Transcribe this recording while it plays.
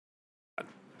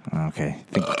Okay.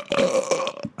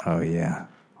 Oh, yeah.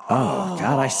 Oh,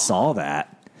 God, I saw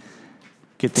that.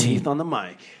 Good teeth on the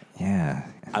mic. Yeah.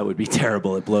 I would be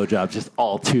terrible at blowjobs, just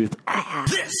all tooth.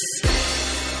 This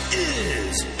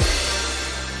is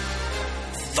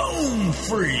Foam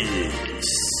Freaks.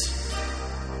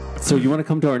 So you want to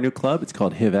come to our new club? It's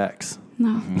called Hiv X.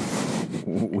 No.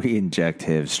 We inject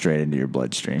HIV straight into your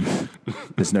bloodstream.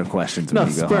 There's no questions when No,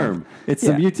 you go sperm. home. It's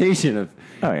a mutation of...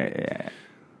 Oh, yeah.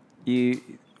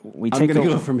 I'm going to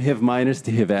go from HIV minus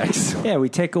to Hiv X. Yeah, we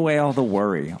take away all the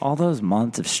worry, all those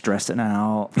months of stressing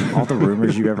out, all the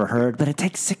rumors you've ever heard, but it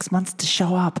takes 6 months to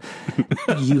show up.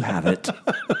 You have it.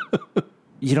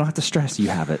 You don't have to stress. You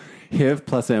have it. HIV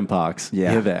plus Mpox.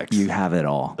 Yeah, Hiv X. You have it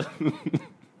all.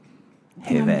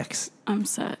 Hiv X. I'm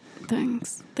set.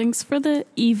 Thanks for the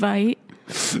Evite.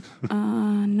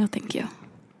 No, thank you.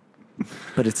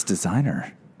 But it's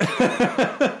designer.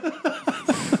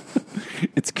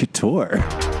 It's couture.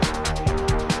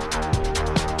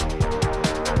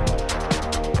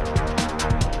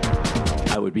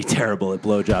 I would be terrible at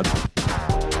blowjobs.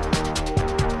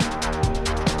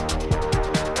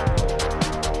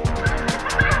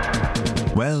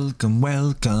 Welcome,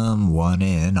 one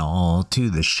and all, to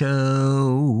the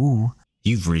show.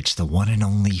 You've reached the one and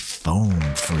only Foam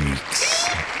Freaks.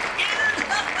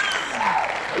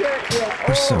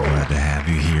 We're so glad to have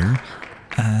you here.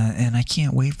 And I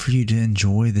can't wait for you to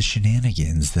enjoy the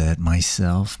shenanigans that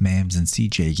myself, Mams, and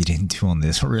CJ get into on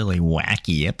this really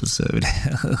wacky episode.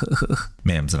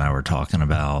 Mams and I were talking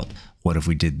about what if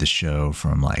we did the show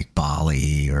from like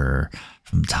Bali or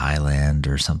from Thailand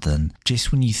or something.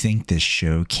 Just when you think this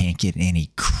show can't get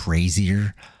any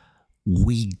crazier,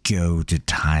 we go to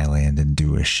Thailand and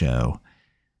do a show.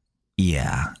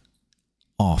 Yeah,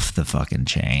 off the fucking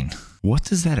chain. What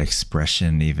does that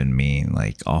expression even mean?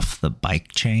 Like off the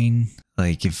bike chain?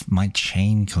 Like if my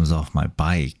chain comes off my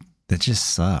bike, that just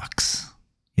sucks.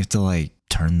 You have to like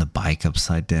turn the bike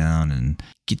upside down and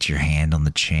get your hand on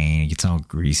the chain. It gets all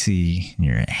greasy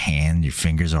and your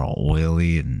fingers are all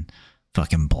oily and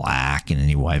fucking black. And then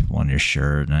you wipe them on your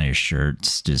shirt. Now your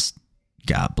shirt's just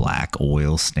got black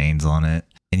oil stains on it.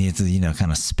 And you have to,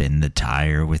 kind of spin the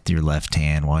tire with your left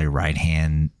hand while your right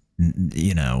hand,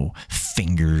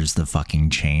 fingers the fucking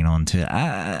chain onto it.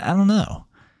 I don't know.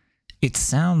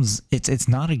 It's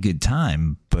not a good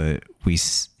time, but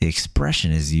the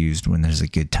expression is used when there's a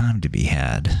good time to be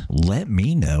had. Let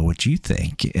me know what you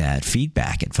think at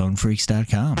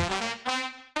feedback@phonefreaks.com.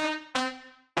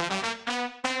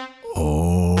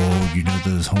 Oh, you know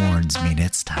those horns mean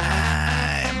it's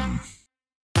time.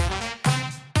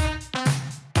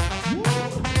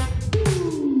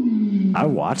 I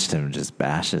watched him just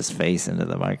bash his face into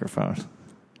the microphone.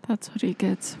 That's what he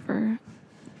gets for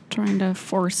trying to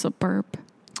force a burp.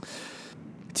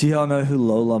 Do y'all know who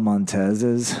Lola Montez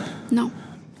is? No.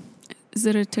 Is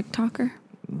it a TikToker?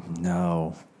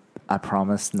 No. I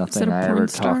promise nothing I ever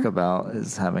talk about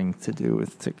is having to do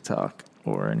with TikTok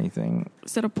or anything.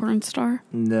 Is it a porn star?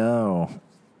 No.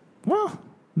 Well,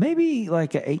 maybe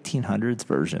like an 1800s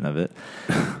version of it.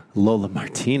 Lola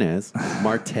Martez.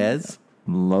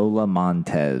 Lola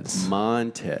Montez.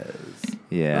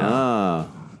 Yeah. Ah.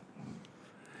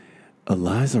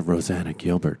 Eliza Rosanna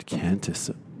Gilbert, Countess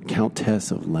of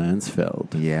Lansfeld.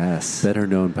 Yes. Better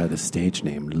known by the stage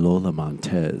name Lola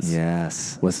Montez.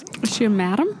 Yes. Was she a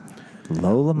madam?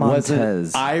 Lola Montez.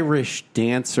 Was an Irish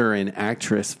dancer and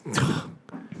actress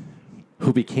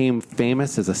who became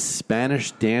famous as a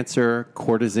Spanish dancer,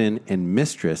 courtesan, and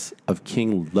mistress of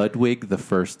King Ludwig I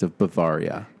of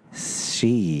Bavaria.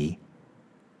 She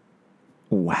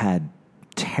had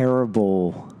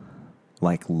terrible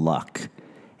luck,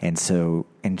 and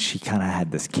she kind of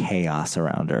had this chaos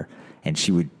around her, and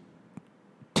she would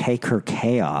take her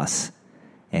chaos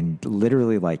and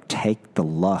literally take the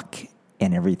luck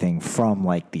and everything from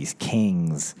these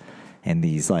kings and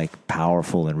these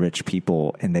powerful and rich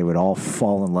people, and they would all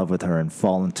fall in love with her and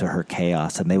fall into her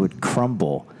chaos, and they would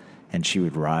crumble, and she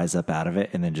would rise up out of it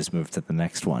and then just move to the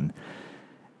next one.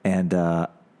 And I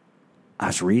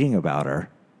was reading about her,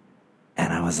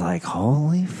 and I was like,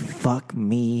 holy fuck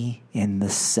me in the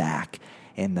sack,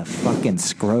 in the fucking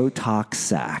scrotox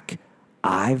sack.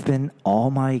 All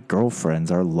my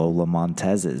girlfriends are Lola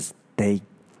Montez's. They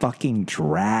fucking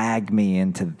drag me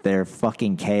into their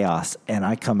fucking chaos, and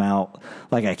I come out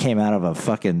like I came out of a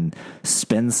fucking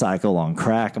spin cycle on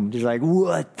crack. I'm just like,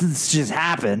 what? This just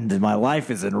happened, and my life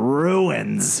is in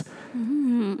ruins.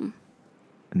 Mm-hmm.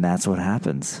 And that's what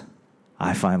happens.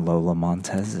 I find Lola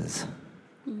Montez's.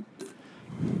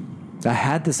 I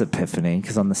had this epiphany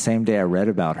because on the same day I read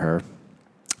about her,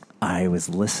 I was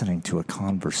listening to a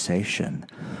conversation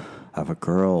of a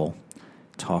girl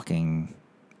talking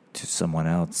to someone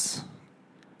else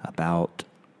about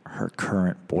her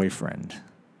current boyfriend.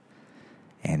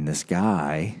 And this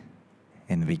guy,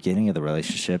 in the beginning of the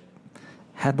relationship,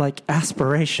 had like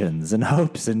aspirations and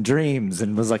hopes and dreams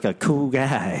and was like a cool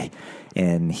guy.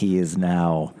 And he is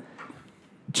now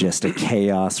just a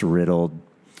chaos-riddled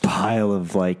pile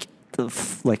of like a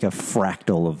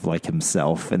fractal of like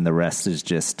himself, and the rest is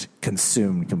just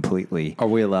consumed completely. Are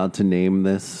we allowed to name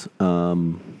this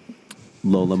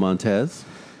Lola Montez?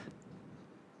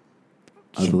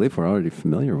 I believe we're already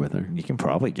familiar with her. You can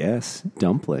probably guess.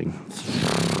 Dumpling.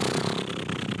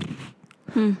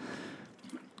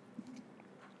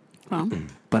 Well,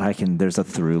 But there's a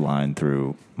through line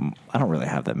through, I don't really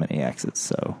have that many exes,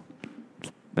 so,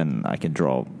 and I can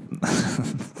draw.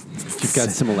 You've got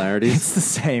similarities. It's the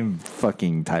same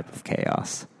fucking type of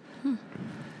chaos.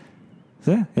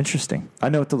 Yeah, interesting. I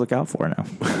know what to look out for now.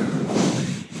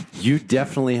 You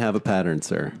definitely have a pattern,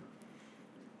 sir.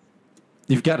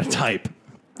 You've got a type.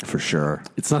 For sure.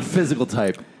 It's not a physical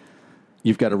type.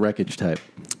 You've got a wreckage type.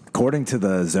 According to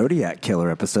the Zodiac Killer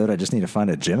episode, I just need to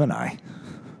find a Gemini,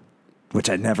 which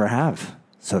I never have.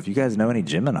 So if you guys know any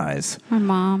Geminis. my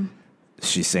mom.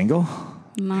 Is she single?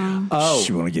 No. Oh,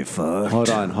 She want to get fucked? hold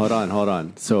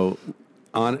on. So,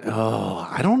 I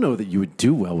don't know that you would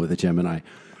do well with a Gemini.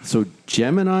 So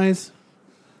Geminis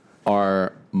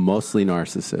are mostly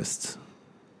narcissists.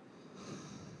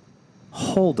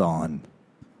 Hold on.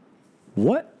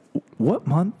 What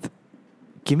month?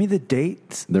 Give me the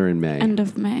dates. They're in May. End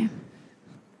of May.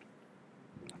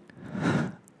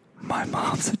 My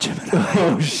mom's a Gemini.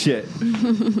 Oh, shit.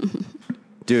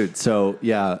 Dude, so,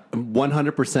 yeah,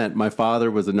 100%. My father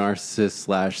was a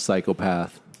narcissist /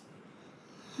 psychopath.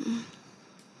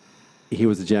 He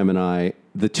was a Gemini.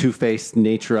 The two-faced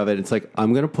nature of it, it's like,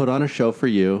 I'm going to put on a show for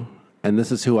you, and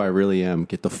this is who I really am.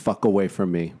 Get the fuck away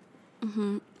from me.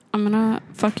 I'm going to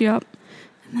fuck you up,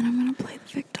 and then I'm going to play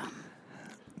the victim.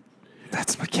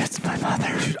 That's my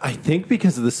mother. Dude, I think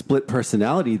because of the split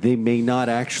personality, they may not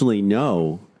actually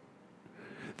know.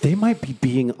 They might be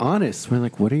being honest. We're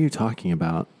like, what are you talking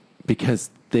about? Because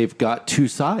they've got two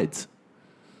sides.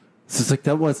 So it's like,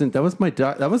 that was my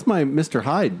Mr.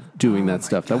 Hyde doing that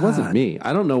stuff. God. That wasn't me.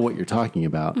 I don't know what you're talking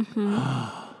about.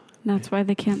 That's why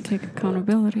they can't take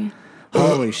accountability.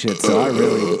 Holy shit. So I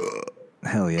really,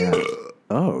 hell yeah.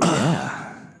 Oh yeah.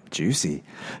 Juicy.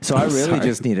 So I really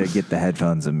just need to get the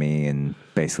headphones of me and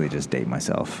basically just date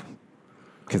myself.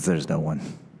 Because there's no one.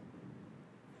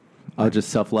 Oh, just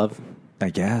self-love? I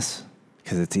guess.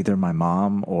 Because it's either my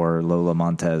mom or Lola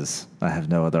Montez. I have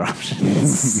no other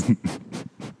options.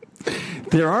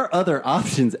 There are other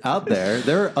options out there.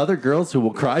 There are other girls who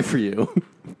will cry for you.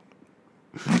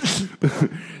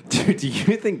 Dude, do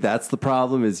you think that's the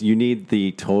problem? Is you need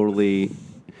the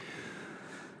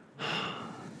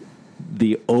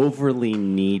overly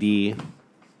needy,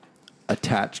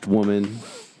 attached woman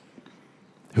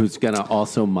who's going to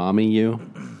also mommy you?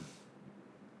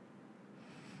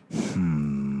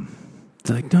 It's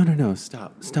like, no,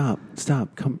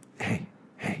 stop. Come, hey,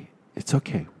 it's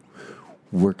okay.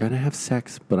 We're going to have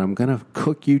sex, but I'm going to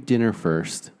cook you dinner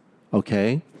first,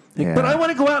 okay? Like, Yeah. but I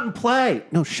want to go out and play.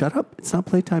 No, shut up. It's not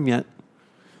playtime yet.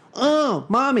 Oh,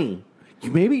 mommy.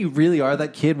 Maybe you really are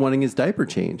that kid wanting his diaper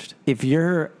changed. If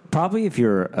you're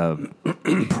a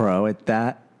pro at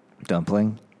that,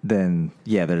 dumpling, then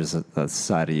yeah, there's a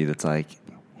side of you that's like,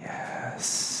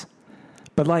 yes.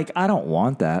 But like, I don't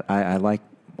want that. I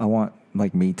want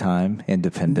like me time,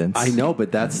 independence. I know,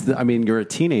 but you're a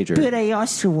teenager. But I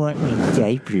also want my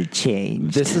diaper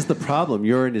changed. This is the problem.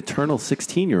 You're an eternal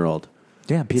 16-year-old.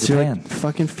 Yeah, Peter So you're Pan. like,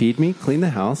 fucking feed me, clean the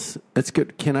house. It's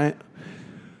good. Can I?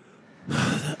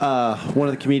 One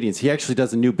of the comedians, he actually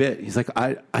does a new bit. He's like,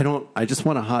 I just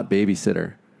want a hot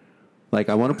babysitter. Like,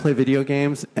 I want to play video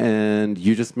games, and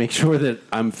you just make sure that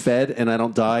I'm fed and I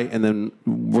don't die, and then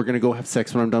we're going to go have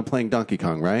sex when I'm done playing Donkey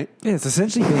Kong, right? Yeah, it's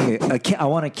essentially being I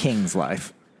want a king's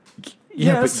life.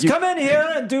 Yeah, Yes, but you- come in here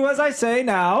and do as I say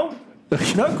now.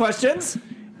 No questions.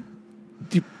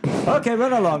 Okay,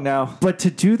 run along now. But to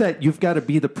do that, you've got to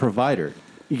be the provider.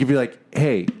 You can be like,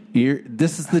 hey,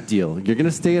 this is the deal. You're going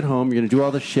to stay at home. You're going to do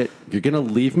all this shit. You're going to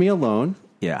leave me alone,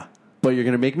 Yeah. but you're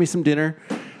going to make me some dinner,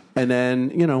 and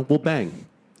then, we'll bang.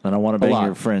 And I want to bang lot.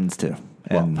 your friends too.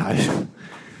 Well, And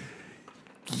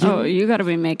You got to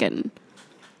be making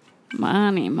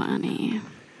money.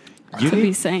 You to need-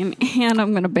 be saying, and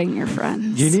I'm going to bang your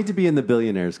friends. You need to be in the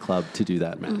billionaires club to do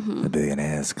that, man. the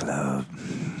Billionaires Club.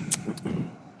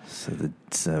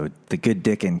 So the good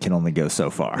dickin' can only go so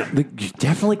far. You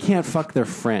definitely can't fuck their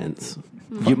friends.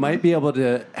 You might be able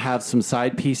to have some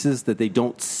side pieces that they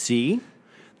don't see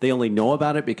they only know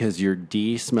about it because your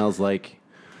D smells like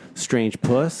strange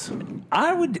puss?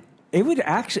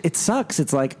 It sucks.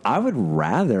 It's like I would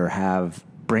rather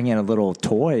bring in a little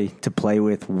toy to play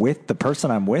with the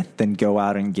person I'm with than go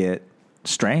out and get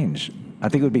strange. I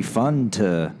think it would be fun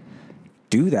to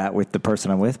do that with the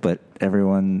person I'm with, but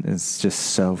everyone is just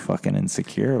so fucking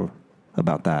insecure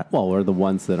about that. Well, we're the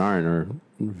ones that aren't are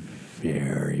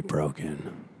very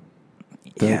broken.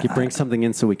 Yeah. You bring something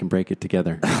in so we can break it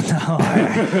together. I'm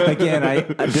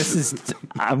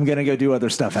going to go do other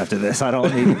stuff after this. I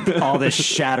don't need all this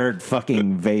shattered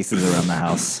fucking vases around the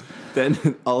house.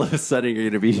 Then all of a sudden you're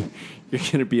going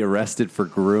to be arrested for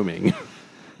grooming.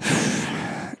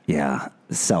 Yeah.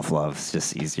 Self-love is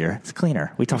just easier. It's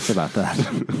cleaner. We talked about that.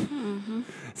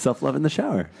 Self-love in the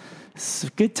shower. It's a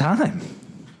good time.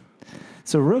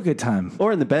 It's a real good time.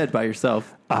 Or in the bed by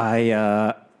yourself.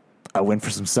 I went for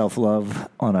some self-love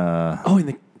on a... Oh,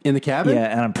 in the cabin? Yeah,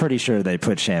 and I'm pretty sure they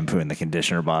put shampoo in the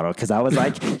conditioner bottle because I was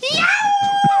like...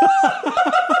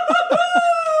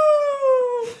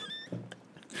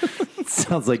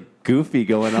 Sounds like Goofy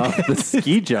going off the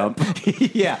ski jump.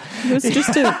 Yeah. It was just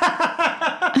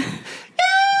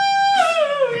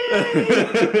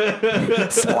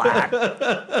Splat.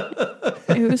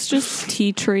 It was just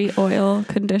tea tree oil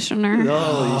conditioner.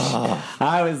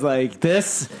 I was like,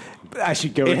 this... I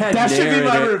should go. That should be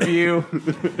my review.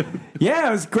 Yeah,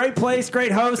 it was a great place,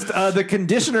 great host. The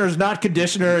conditioner is not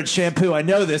conditioner, it's shampoo. I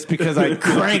know this because I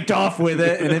cranked off with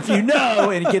it. And if you know,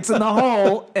 and it gets in the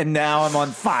hole, and now I'm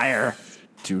on fire.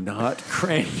 Do not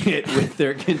crank it with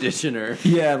their conditioner.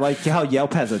 Yeah, like how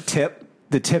Yelp has a tip.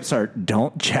 The tips are,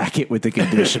 don't jack it with the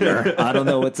conditioner. I don't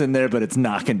know what's in there, but it's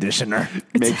not conditioner.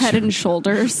 It's Head and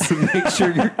Shoulders. Make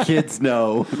sure your kids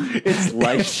know it's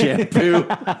like shampoo.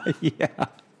 Yeah.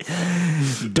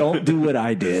 Don't do what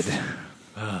I did.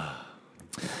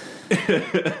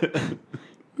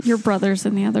 Your brother's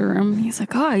in the other room. He's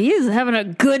like, oh, he's having a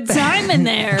good time in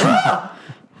there.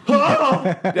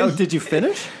 Oh, did you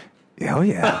finish? Oh,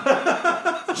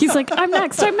 yeah. He's like, I'm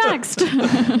next.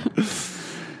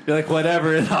 You're like,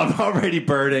 whatever, I'm already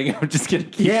burning. I'm just going to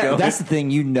keep going. That's the thing,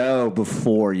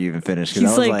 before you even finish.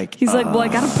 He's like, well, I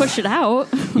got to push it out.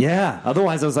 Yeah.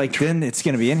 Otherwise, I was like, then it's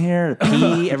going to be in here.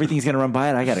 Pee, everything's going to run by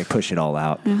it. I got to push it all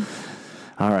out. Yeah.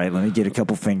 All right, let me get a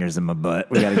couple fingers in my butt.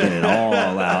 We got to get it all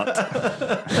out.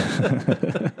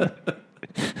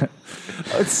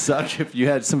 It would suck if you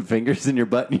had some fingers in your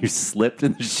butt and you slipped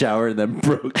in the shower and then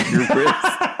broke your wrist.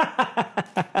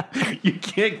 You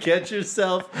can't catch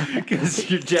yourself because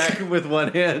you're jacking with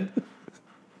one hand.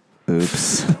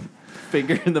 Oops.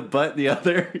 Finger in the butt, the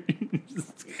other.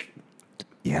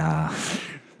 Yeah.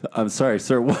 I'm sorry,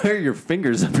 sir. Why are your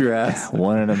fingers up your ass?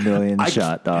 1 in a million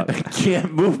shot, doc. I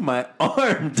can't move my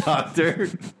arm, doctor.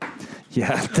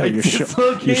 Yeah, your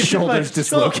shoulder's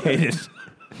dislocated.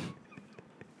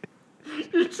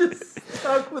 You're just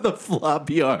stuck with a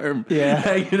floppy arm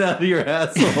hanging out of your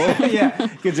asshole. Yeah,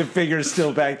 because your finger's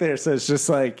still back there. So it's just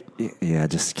like, yeah,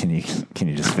 just can you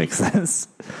just fix this?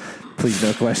 Please,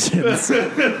 no questions.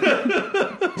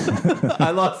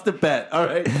 I lost a bet. All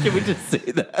right, can we just say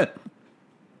that?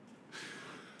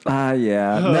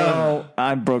 Yeah. No,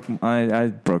 I broke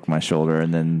my shoulder,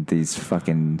 and then these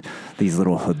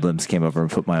little hoodlums came over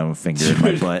and put my own finger in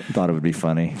my butt. Thought it would be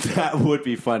funny. That would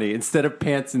be funny. Instead of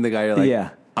pantsing the guy, you're like, yeah,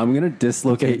 I'm going to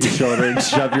dislocate your shoulder and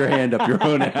shove your hand up your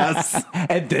own ass.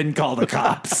 And then call the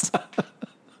cops.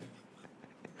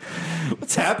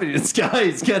 What's happening? This guy,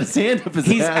 he's got his hand up his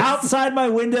ass. He's outside my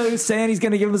window saying he's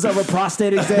going to give himself a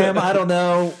prostate exam. I don't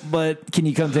know, but can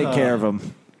you come take care of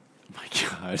him? My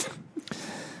God.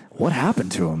 What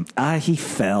happened to him? He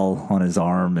fell on his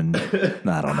arm, and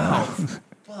I don't know.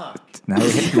 Fuck. Now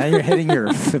you're hitting your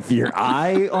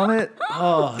eye on it.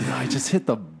 Oh no! I just hit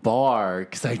the bar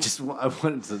because I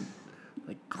wanted to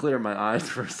clear my eyes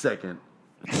for a second.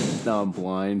 Now I'm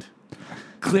blind.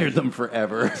 Cleared them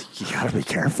forever. You gotta be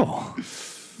careful.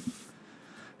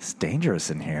 It's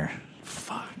dangerous in here.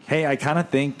 Fuck. Hey, I kind of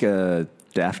think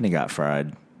Daphne got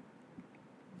fried.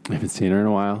 I haven't seen her in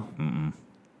a while.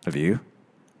 Have you?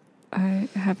 I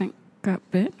haven't got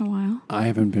bit in a while. I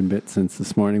haven't been bit since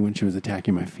this morning when she was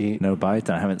attacking my feet. No bite.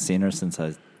 I haven't seen her since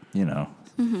Fuck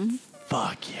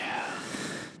yeah.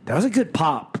 That was a good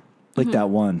pop. Like that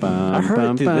one. I heard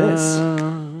it through this.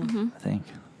 I think.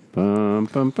 Bum,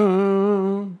 bum,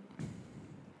 bum.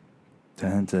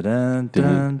 Dun, dun, dun,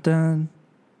 dun, dun.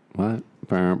 What?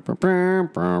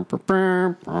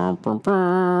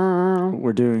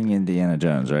 We're doing Indiana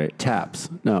Jones, right? Taps.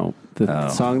 No. The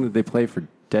song that they play for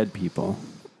dead people.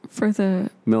 For the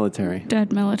military.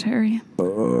 Dead military.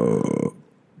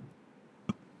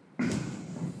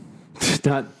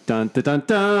 Dun, dun, dun, dun,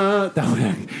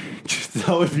 dun.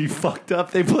 That would be fucked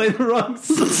up. They play the wrong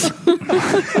song.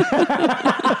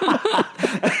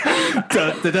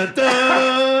 Dun, dun, dun,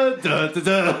 dun, dun,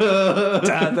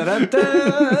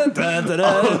 dun, dun.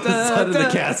 All of a sudden, the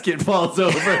casket falls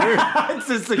over. It's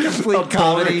just a complete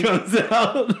Comedy comes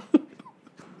out.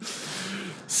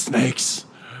 Snakes.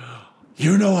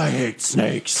 You know I hate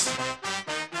snakes.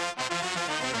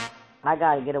 I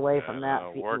got to get away from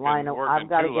that line of. I've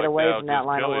got to get away from that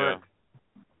line of work.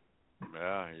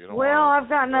 Yeah, you don't Well, wanna, I've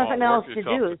got you don't nothing wanna else work to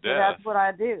yourself do, so death. that's what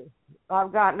I do.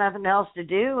 I've got nothing else to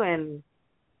do, and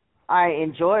I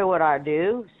enjoy what I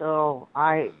do. So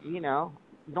the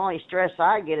only stress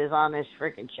I get is on this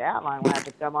freaking chat line. I have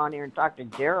to come on here and talk to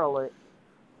derelict.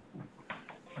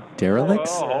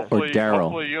 Derelicts Well, or hopefully, Daryl?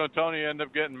 hopefully you and Tony end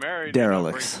up getting married.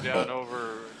 Derelicts. Bring it down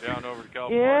over to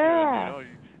California. Yeah. And,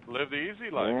 you live the easy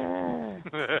life. Yeah.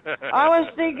 I was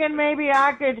thinking maybe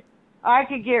I could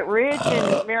get rich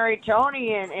and marry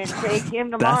Tony and take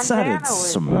him to That Montana sounded with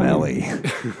smelly. Yeah,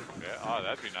 oh,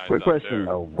 that'd be nice. Quick out question there.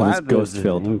 though, why was does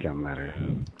ghost-filled. income matter?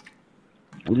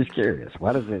 I'm just curious.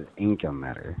 Why does his income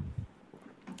matter?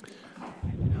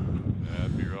 Yeah,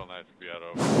 it'd be real nice to be out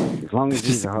over. As long as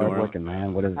he's Just a ignore him. hard-working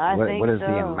man, what I think does the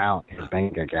so. amount his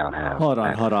bank account have? Hold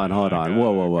on.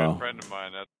 Whoa. A good friend of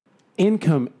mine, that's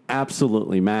Income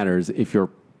absolutely matters if you're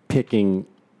picking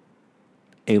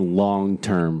a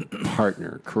long-term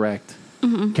partner, correct?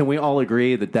 Mm-hmm. Can we all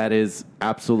agree that is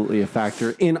absolutely a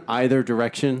factor in either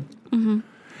direction? Mm-hmm.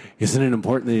 Isn't it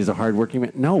important that he's a hardworking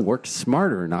man? No, work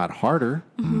smarter, not harder.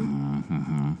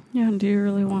 Mm-hmm. Yeah, and do you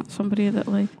really want somebody that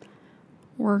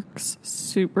works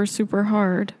super, super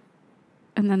hard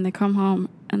and then they come home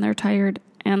and they're tired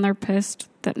and they're pissed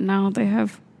that now they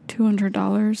have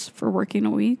 $200 for working a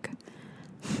week?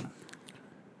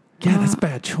 Yeah, that's a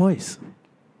bad choice.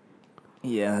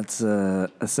 Yeah, it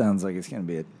sounds like it's going to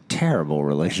be a terrible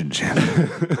relationship.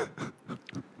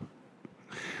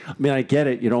 I mean, I get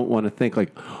it. You don't want to think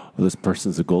this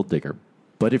person's a gold digger.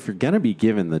 But if you're going to be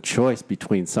given the choice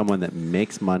between someone that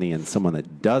makes money and someone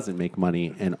that doesn't make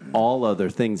money and all other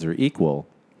things are equal,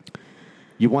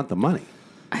 you want the money.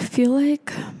 I feel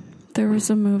like there was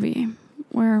a movie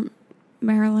where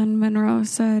Marilyn Monroe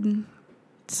said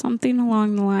something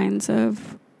along the lines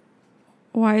of,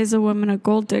 why is a woman a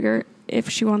gold digger if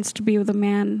she wants to be with a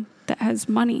man that has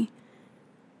money?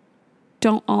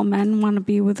 Don't all men want to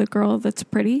be with a girl that's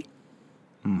pretty?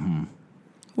 Mm-hmm.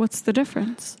 What's the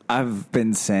difference? I've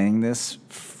been saying this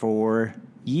for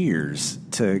years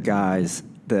to guys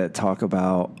that talk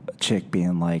about a chick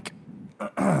being the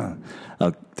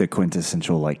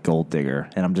quintessential gold digger.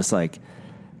 And I'm just like,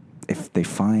 if they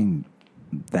find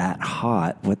that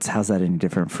hot, how's that any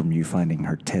different from you finding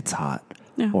her tits hot?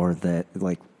 Yeah. Or that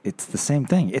it's the same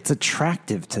thing. It's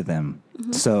attractive to them.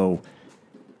 Mm-hmm. So,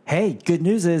 hey, good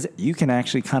news is you can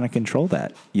actually kind of control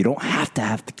that. You don't have to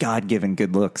have the God-given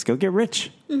good looks. Go get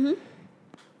rich. Mm-hmm.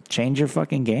 Change your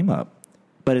fucking game up.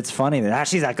 But it's funny that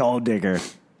she's a gold digger.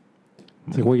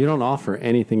 It's well, you don't offer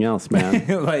anything else, man.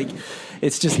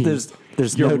 It's just there's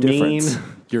you're no mean, difference.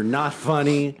 You're not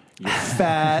funny. You're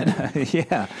fat.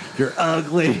 Yeah. You're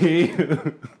ugly.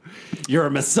 You're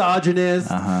a misogynist.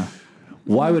 Uh-huh.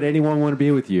 Why would anyone want to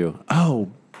be with you? Oh,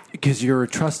 because you're a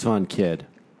trust fund kid.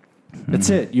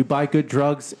 That's it. You buy good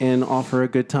drugs and offer a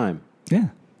good time. Yeah.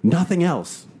 Nothing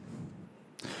else.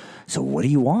 So what do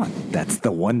you want? That's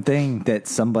the one thing that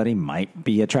somebody might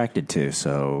be attracted to.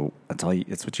 So that's all.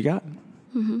 It's what you got.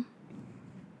 Mm-hmm.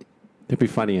 It'd be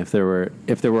funny if there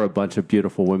were a bunch of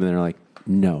beautiful women that are like,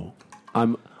 no,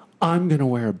 I'm gonna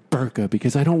wear a burqa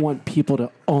because I don't want people to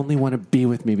only want to be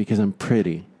with me because I'm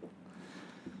pretty.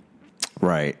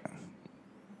 Right.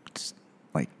 Just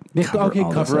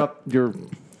cover up your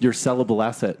sellable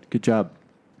asset. Good job.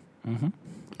 Mm-hmm.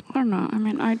 I don't know. I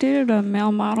mean, I dated a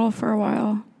male model for a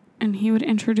while, and he would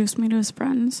introduce me to his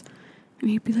friends,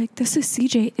 and he'd be like, "This is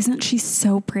CJ. Isn't she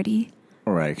so pretty?"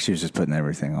 Right. She was just putting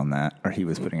everything on that, or he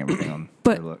was putting everything on.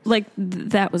 But their looks.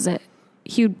 that was it.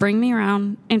 He would bring me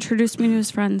around, introduce me to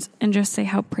his friends, and just say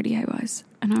how pretty I was,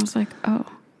 and I was like, "Oh,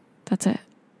 that's it."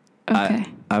 Okay.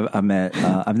 I've met.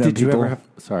 I've known Did you people, ever have?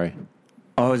 Sorry.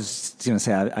 I was just going to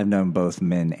say I've known both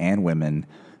men and women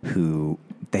who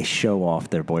they show off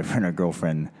their boyfriend or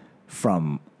girlfriend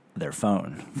from their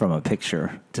phone, from a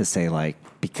picture, to say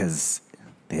because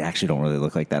they actually don't really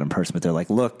look like that in person. But they're like,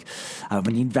 look, I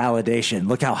need validation.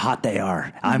 Look how hot they are.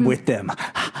 Mm-hmm. I'm with them.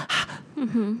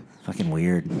 Mm-hmm. Fucking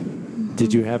weird. Mm-hmm.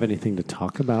 Did you have anything to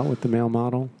talk about with the male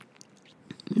model?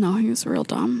 No, he was real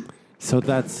dumb. So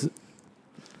that's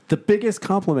the biggest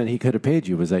compliment he could have paid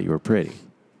you was that you were pretty.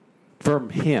 From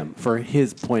him, for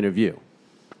his point of view.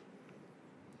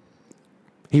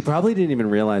 He probably didn't even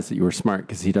realize that you were smart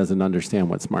because he doesn't understand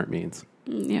what smart means.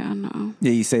 Yeah, no.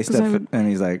 Yeah, you say stuff and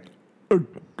he's like,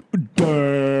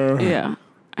 duh. Yeah,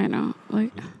 I know.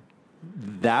 Like,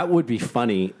 that would be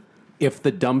funny if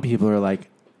the dumb people are like,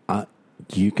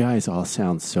 you guys all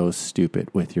sound so stupid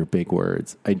with your big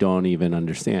words. I don't even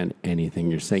understand anything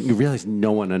you're saying. You realize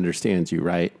no one understands you,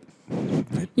 right?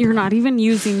 you're not even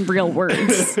using real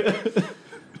words. You're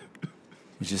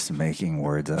just making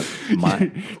words up.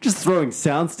 Just throwing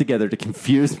sounds together to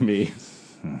confuse me.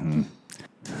 Mm-hmm.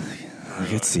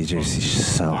 Look at CJ. She's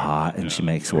so hot and she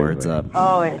makes words up.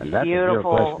 Oh, it's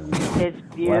beautiful.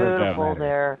 It's beautiful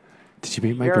there. Did you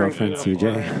meet my girlfriend,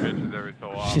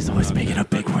 CJ? She's always making up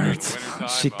big words.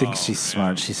 She thinks she's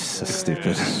smart. She's so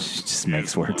stupid. She just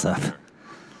makes words up.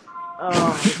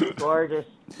 Oh, it's gorgeous.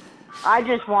 I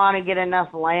just want to get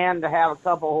enough land to have a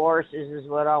couple horses is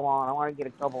what I want. I want to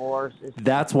get a couple horses.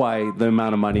 That's why the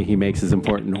amount of money he makes is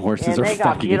important. Horses are fucking expensive. And they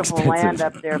got beautiful land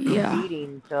up there for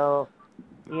feeding, so...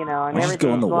 You know, and just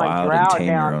go in the wild and tame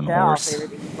your own horse.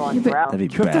 Everything's going drought. That'd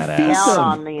be badass. Down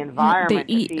on the environment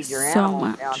they eat to feed your so animals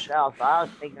much. down south. So I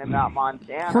was thinking about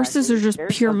Montana. Horses are just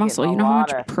pure muscle. You know how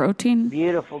much protein?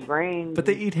 Beautiful grain. But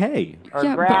they eat hay.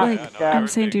 Yeah, but like, I'm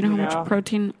saying, do you know how much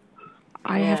protein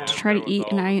I have to try to eat,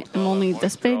 and I am only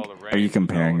this big? Are you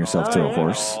comparing yourself to a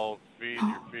horse?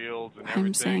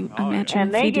 I'm saying, imagine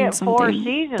and they feeding get 4 something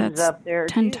seasons that's up there.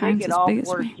 10 times they get as all big as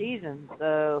 4 me. seasons,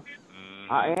 so...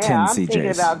 yeah, 10 I'm CJs. thinking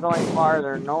about going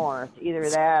farther north. Either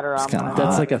that or I'm going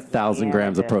That's like 1,000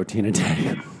 grams of protein a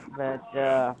day.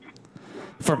 But,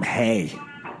 from hay.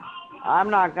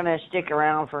 I'm not going to stick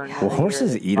around for another Will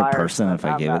horses year. eat a person if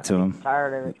I give it to them?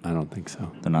 Tired of it. I don't think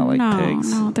so. They're not like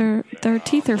pigs. No, their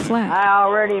teeth are flat. I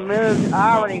already moved.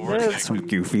 Some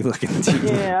goofy looking teeth.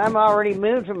 Yeah, I'm already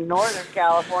moved from Northern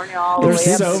California all the They're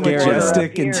way up so to the border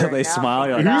majestic up here, until they and now smile.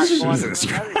 You're I'm like, not going to Jesus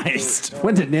another Christ. state, so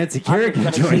When did Nancy Kerrigan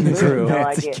I'm just join the gonna crew? keep moving till I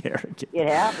Nancy Kerrigan. get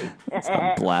happy. It's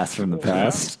a blast from the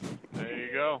past. There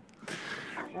you go.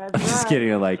 That's I'm just right.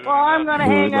 kidding. Like, Well, I'm going to who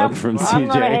would hang love up. from I'm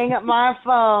going to CJ? hang up my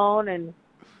phone and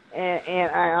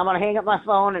I'm going to hang up my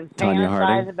phone and Tanya fantasize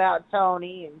Harding? about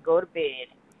Tony and go to bed.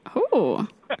 Oh.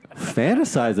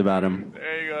 Fantasize about him.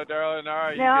 There you go, darling. All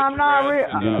right. No, I'm not You're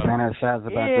going to fantasize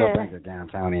about your bank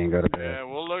account, Tony, and go to bed. Yeah,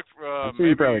 we'll look for I'm sure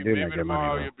you probably do maybe make good money,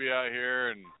 tomorrow though. you'll be out here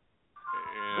and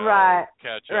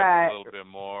catch up a little bit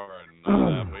more and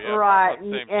all that. But yeah, Right. about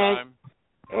the same time.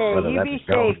 And you be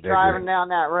safe driving down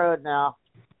that road now.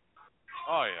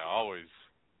 Oh yeah, always.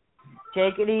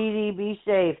 Take it easy, be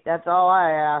safe. That's all I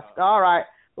ask. All right.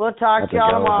 We'll talk to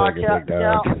y'all tomorrow.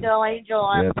 Tell Angel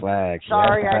I'm Red flag.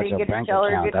 sorry I That's didn't your get to bank tell her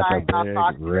account. good That's night. a I'll big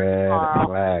talk to you red tomorrow.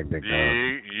 flag, big dog.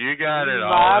 You got it. I'll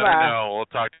Bye-bye. let her know. We'll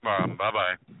talk tomorrow.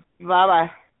 Bye-bye.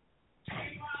 Bye-bye.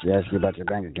 She asked you about your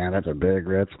bank account. That's a big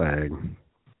red flag.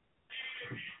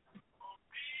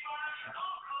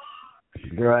 If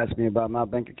the girl asks me about my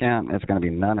bank account, it's gonna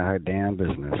be none of her damn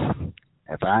business.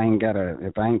 If I ain't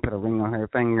put a ring on her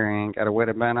finger and ain't got a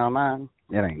wedding band on mine,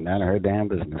 it ain't none of her damn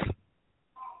business.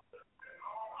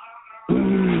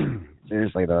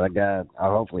 Seriously though, that guy,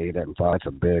 hopefully he doesn't fall. It's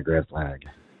a big red flag.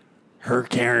 Her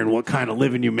Karen, what kind of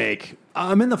living you make?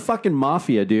 I'm in the fucking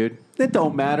mafia, dude. It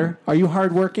don't matter. Are you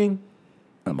hardworking?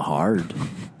 I'm hard.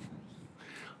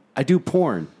 I do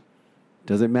porn.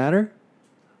 Does it matter?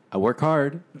 I work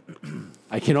hard.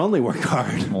 I can only work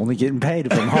hard. I'm only getting paid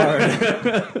if I'm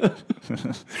hard.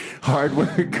 Hard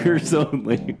workers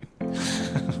only.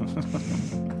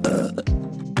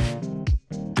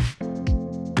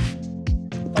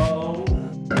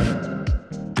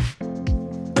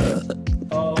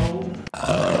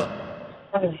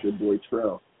 Good boy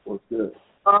Trell. What's good?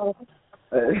 Oh.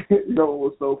 Hey, you know what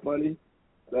was so funny?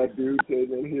 That dude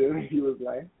came in here. He was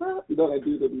like, huh? You know that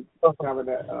dude that be having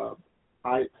that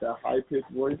high pitched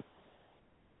voice.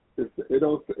 It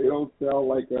don't sound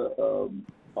like a.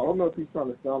 I don't know if he's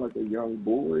trying to sound like a young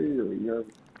boy or a young.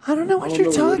 I don't know what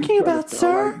you're talking about,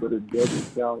 sir. Like, but it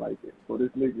doesn't sound like it. So this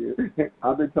nigga,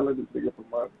 I've been telling this nigga for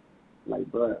months, like,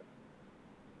 bruh,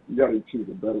 you gotta choose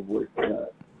a better voice for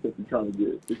that if you're trying to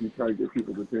get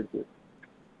people's attention.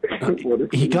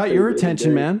 He got your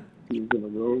attention, man. He was in a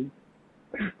room,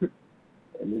 and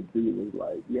this dude was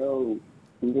like, "Yo,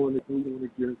 who want to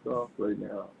jerk off right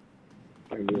now?"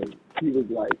 And then he was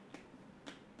like,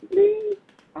 "Me,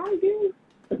 I do."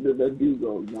 And then that dude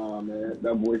goes, "Nah, man,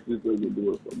 that voice just doesn't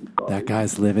do it for me." Sorry. That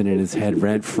guy's living in his head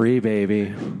rent free,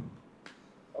 baby.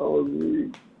 Oh,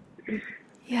 me.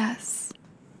 Yes.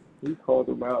 He called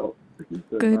him out. He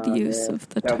said, Good "Nah, use man, of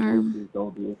the that term. voice just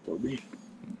don't do it for me."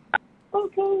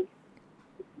 Okay.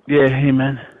 Yeah, hey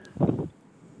man.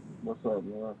 What's up,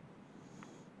 man?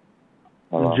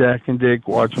 Jack and Dick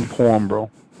watching porn,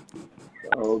 bro.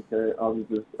 Okay, I was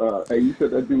just, hey, you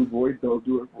said that dude's voice don't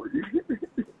do it for you.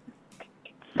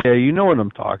 Yeah, you know what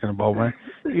I'm talking about, man.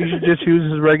 You should just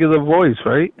use his regular voice,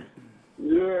 right?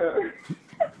 Yeah.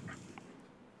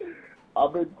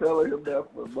 I've been telling him that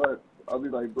for months. I'll be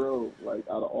like, bro, like,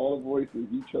 out of all the voices,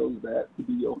 you chose that to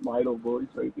be your final voice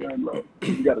right there. I'm like,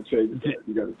 you got to change it.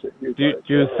 You got to change it.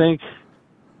 Do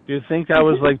you think I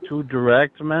was, like, too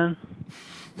direct, man?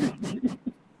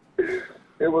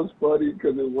 It was funny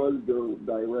because it was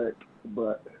direct,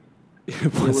 but...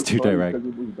 It was too direct. Because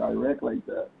it was direct like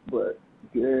that, but...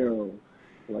 Damn,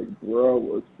 like bro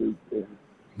was freaking.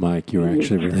 Mike, you're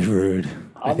actually really rude.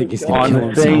 I think he's gonna kill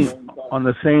himself. On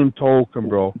the same token,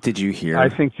 bro. Did you hear? I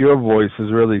think your voice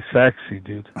is really sexy,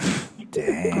 dude.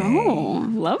 Dang. Oh,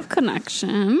 love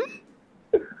connection.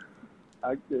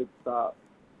 I can't stop.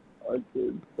 I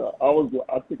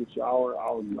took a shower.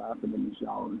 I was laughing in the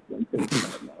shower. So I couldn't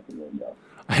stop laughing right now.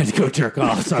 I had to go jerk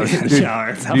off, so I was in the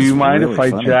shower. Do you mind if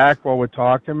I jack while we're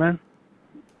talking, man?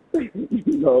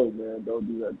 No, man, don't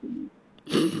do that to me.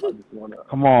 I just wanna.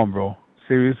 Come on, bro.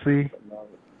 Seriously?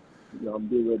 I'm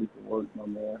getting ready for work, my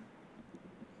man.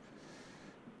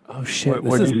 Oh shit!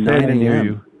 What this is you 9 say near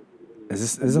you?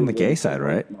 This is on the gay side,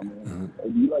 right? Do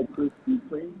you like Krispy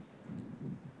Kreme?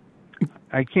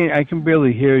 I can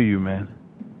barely hear you, man.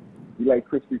 You like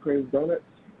Krispy Kreme's donuts?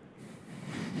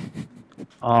 He's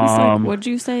like, what'd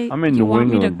you say? I'm in New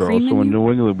England, bro. So in New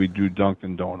England, we do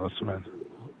Dunkin' Donuts, man.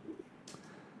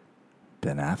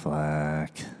 Ben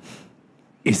Affleck.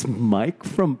 Is Mike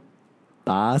from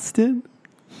Boston?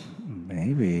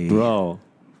 Maybe. Bro.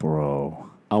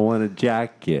 I want a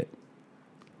jacket.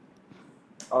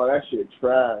 Oh, that shit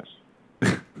trash.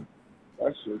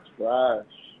 That shit trash.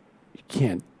 You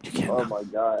can't. Oh my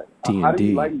god. D&D. How do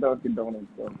you like Dunkin' Donuts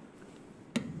though?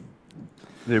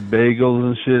 They're bagels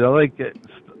and shit. I like it.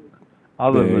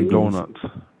 Other than donuts.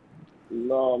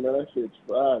 No, man, that shit's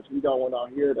trash. We got one out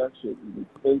here. That shit is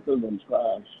expensive and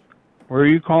trash. Where are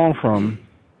you calling from?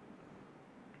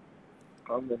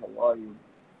 I'm in Hawaii.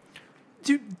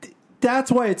 Dude,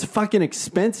 that's why it's fucking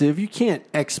expensive. You can't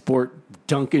export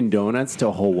Dunkin' Donuts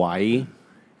to Hawaii.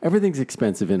 Everything's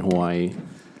expensive in Hawaii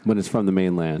when it's from the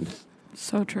mainland.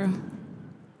 So true.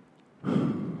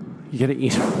 You gotta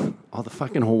eat all the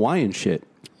fucking Hawaiian shit.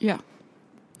 Yeah.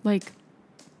 Like,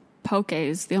 poke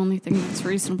is the only thing that's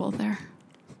reasonable there.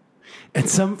 And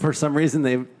for some reason,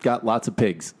 they've got lots of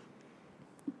pigs.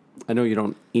 I know you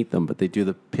don't eat them, but they do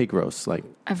the pig roasts like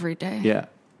every day. Yeah.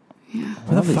 Yeah.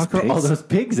 Where the fuck are all those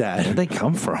pigs at? Where'd they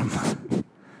come from?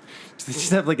 They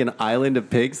just have like an island of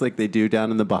pigs like they do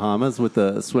down in the Bahamas with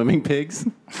the swimming pigs.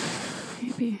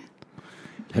 Maybe.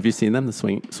 Have you seen them, the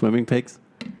swimming pigs?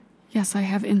 Yes, I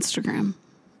have Instagram.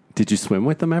 Did you swim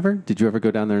with them ever? Did you ever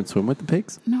go down there and swim with the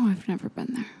pigs? No, I've never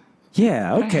been there.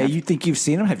 Yeah, okay. You think you've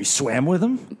seen them? Have you swam with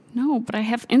them? No, but I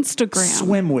have Instagram.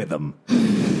 Swim with them.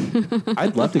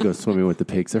 I'd love to go swimming with the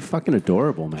pigs. They're fucking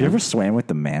adorable, man. Have you ever swam with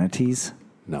the manatees?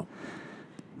 No.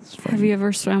 Have you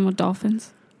ever swam with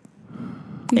dolphins?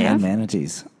 You and have?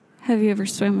 manatees. Have you ever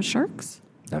swam with sharks?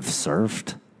 I've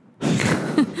surfed.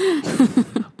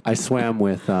 I swam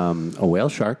with a whale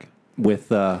shark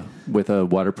with a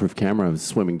waterproof camera. I was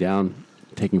swimming down,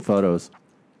 taking photos,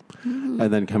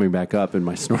 and then coming back up, and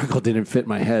my snorkel didn't fit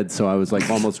my head, so I was like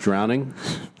almost drowning.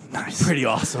 Nice. Pretty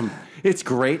awesome. It's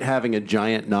great having a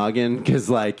giant noggin because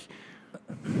like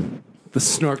the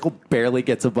snorkel barely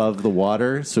gets above the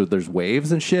water, so there's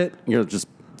waves and shit. You're just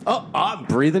I'm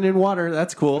breathing in water.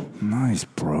 That's cool. Nice,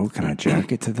 bro. Can I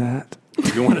jack it to that?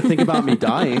 If you want to think about me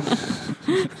dying,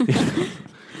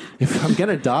 if I'm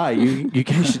gonna die, you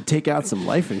guys should take out some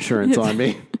life insurance on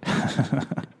me.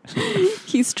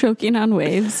 He's choking on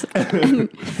waves. And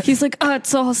he's like, oh,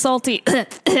 it's all salty.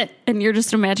 And you're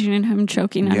just imagining him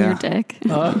choking on your dick.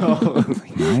 Oh.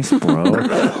 Nice,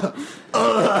 bro.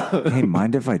 Hey,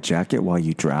 mind if I jack it while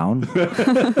you drown?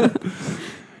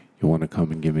 You want to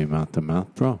come and give me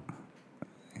mouth-to-mouth, bro?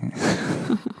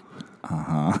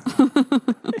 Uh-huh.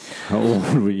 How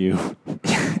old were you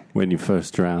when you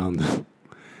first drowned?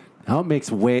 Now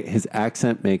his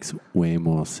accent makes way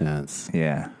more sense.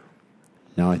 Yeah.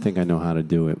 Now I think I know how to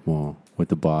do it more with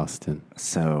the Boston.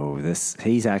 So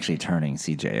he's actually turning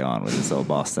CJ on with his old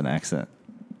Boston accent.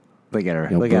 Look at her.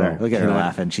 Yo, look bro, at her. Look at her can I-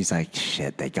 laughing. She's like,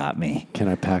 shit, they got me. Can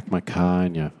I pack my car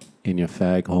in your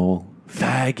faghole?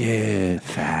 Faggot.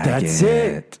 Faggot. That's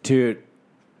it. Dude.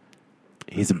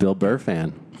 He's a Bill Burr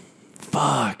fan.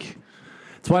 Fuck.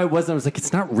 That's why I was like,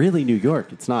 it's not really New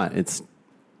York. It's not. It's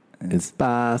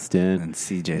Boston. And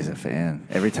CJ's a fan.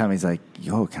 Every time he's like,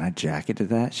 yo, can I jack it to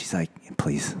that? She's like,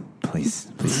 please do Are you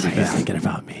that. thinking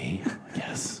about me?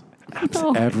 Yes.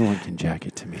 No. Everyone can jack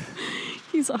it to me.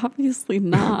 He's obviously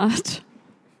not.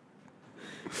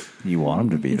 You want him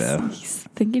to be, though. He's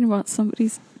thinking about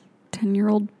somebody's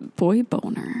 10-year-old boy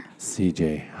boner.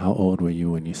 CJ, how old were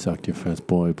you when you sucked your first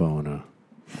boy boner?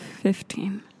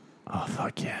 15. Oh,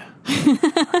 fuck yeah. Can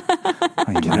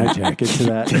I jack it to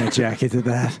that? Can I jack it to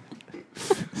that?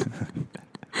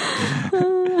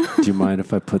 Do you mind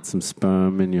if I put some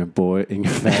sperm in your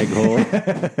fag hole?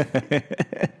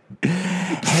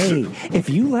 Hey, if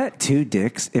you let two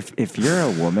dicks, if you're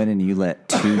a woman and you let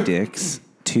two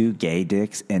gay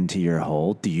dicks into your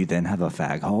hole, do you then have a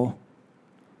fag hole?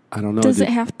 I don't know. Does it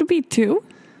have to be two?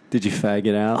 Did you fag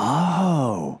it out?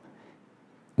 Oh.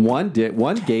 One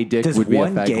gay dick Does would be a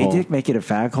one fag gay hole. dick make it a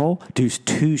fag hole? Does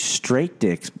two straight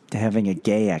dicks having a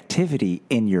gay activity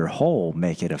in your hole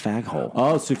make it a fag hole?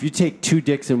 Oh, so if you take two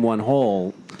dicks in one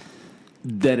hole,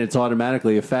 then it's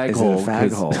automatically a fag Is hole. it a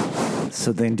fag hole?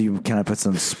 So then can I put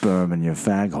some sperm in your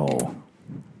fag hole?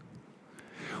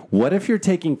 What if you're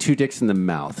taking two dicks in the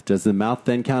mouth? Does the mouth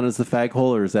then count as the fag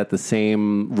hole, or is that the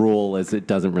same rule as it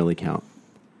doesn't really count?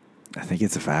 I think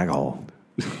it's a fag hole.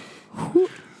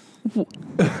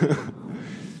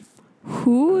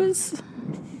 Whose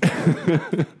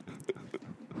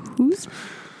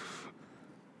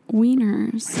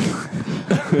wieners?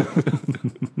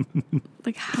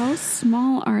 Like, how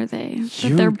small are they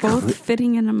that they're both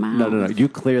fitting in a mouth? No. You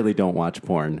clearly don't watch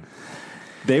porn.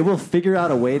 They will figure out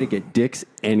a way to get dicks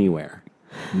anywhere.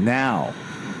 Now,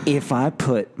 if I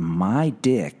put my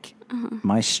dick,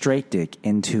 my straight dick,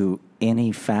 into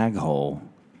any fag hole,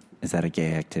 is that a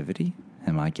gay activity?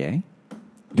 Am I gay?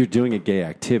 You're doing a gay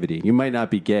activity. You might not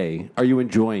be gay. Are you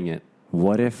enjoying it?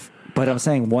 But I'm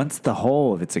saying once the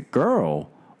hole, if it's a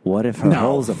girl, what if her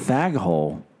hole's a fag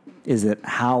hole?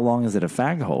 How long is it a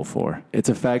fag hole for? It's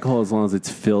a fag hole as long as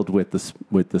it's filled with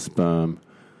the sperm.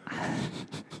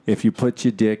 If you put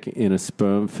your dick in a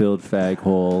sperm-filled fag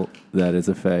hole, that is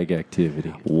a fag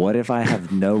activity. What if I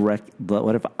have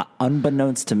what if,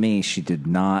 unbeknownst to me, she did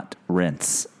not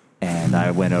rinse, and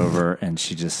I went over and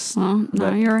she just... Well,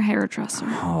 now you're a hairdresser.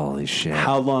 Holy shit.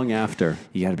 How long after?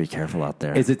 You got to be careful out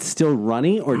there. Is it still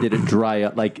runny, or did it dry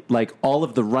up? Like all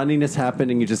of the runniness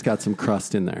happened and you just got some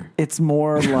crust in there? It's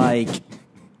more like...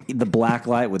 The black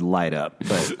light would light up,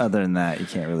 but other than that, you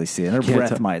can't really see it. Her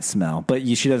breath might smell, but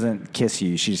she doesn't kiss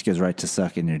you. She just goes right to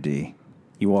sucking your D.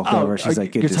 You walk over, she's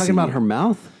like, "Good to see you." You're talking about her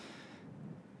mouth?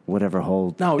 Whatever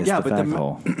hole. No, is yeah, the but fag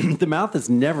hole. the mouth is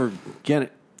never gonna,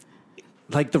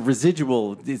 like, the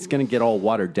residual. It's gonna get all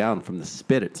watered down from the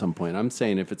spit at some point. I'm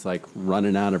saying if it's like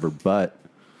running out of her butt.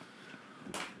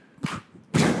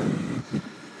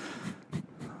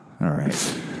 All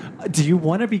right. Do you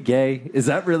want to be gay? Is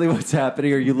that really what's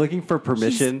happening? Are you looking for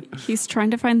permission? He's trying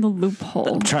to find the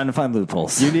loophole. I'm trying to find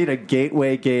loopholes. You need a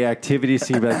gateway gay activity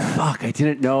so you're like, fuck, I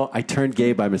didn't know. I turned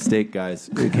gay by mistake,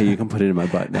 guys. Okay, you can put it in my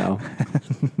butt now.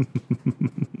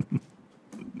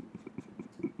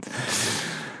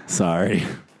 Sorry.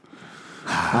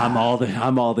 I'm all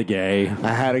the gay.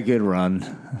 I had a good run.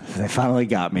 They finally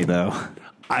got me, though.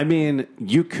 I mean,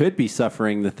 you could be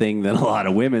suffering the thing that a lot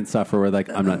of women suffer where, like,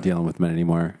 I'm not dealing with men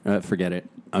anymore. Forget it.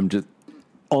 I'm just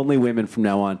only women from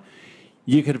now on.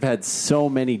 You could have had so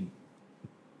many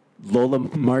Lola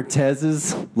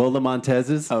Montez's.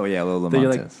 Oh, yeah, Lola Montez.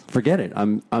 You're like, forget it.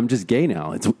 I'm just gay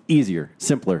now. It's easier,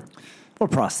 simpler. Or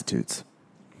prostitutes.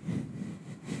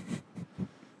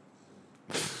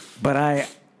 But I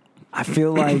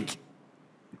feel like...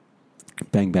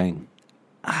 Bang, bang.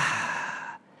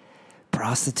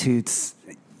 Prostitutes,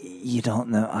 you don't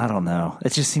know. I don't know.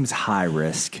 It just seems high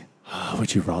risk.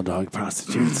 Would you raw dog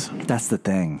prostitutes? That's the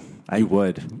thing. You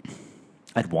would.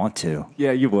 I'd want to.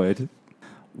 Yeah, you would.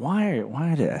 Why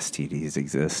do STDs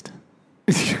exist?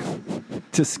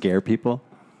 To scare people?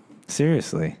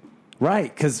 Seriously.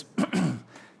 Right, because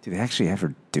do they actually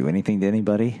ever do anything to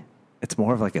anybody? It's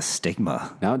more of like a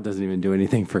stigma. Now it doesn't even do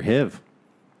anything for HIV.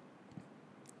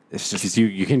 It's just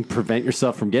you can prevent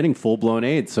yourself from getting full-blown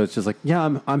AIDS. So it's just like,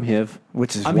 yeah, I'm HIV.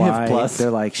 Which is I'm why HIV plus.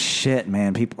 They're like, shit,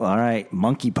 man, people, all right,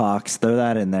 monkeypox, throw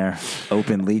that in there.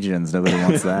 Open legions, nobody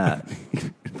wants that.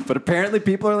 But apparently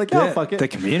people are like, yeah, fuck it. The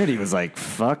community was like,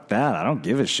 fuck that. I don't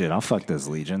give a shit. I'll fuck those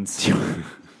legions.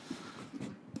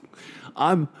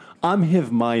 I'm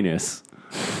HIV minus.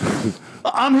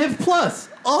 I'm HIV plus.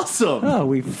 Awesome. Oh,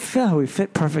 we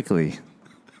fit perfectly.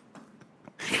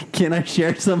 Can I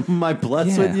share some of my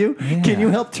plus with you? Yeah. Can you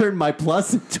help turn my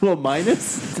plus into a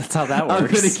minus? That's how that works. I'm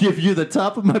going to give you the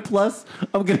top of my plus.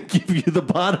 I'm going to give you the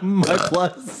bottom of my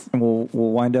plus. And we'll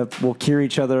wind up, we'll cure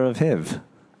each other of HIV.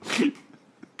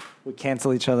 We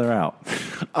cancel each other out.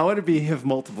 I want to be HIV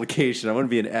multiplication. I want to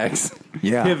be an X.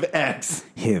 Yeah. HIV X.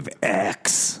 HIV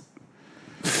X.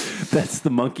 That's the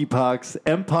monkeypox.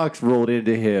 Mpox rolled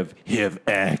into HIV. HIV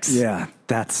X. Yeah,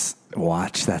 that's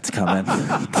coming.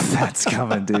 That's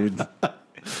coming, dude.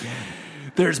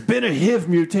 There's been a HIV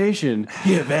mutation.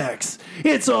 HIV X.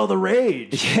 It's all the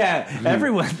rage. Yeah,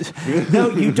 everyone.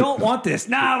 No, you don't want this.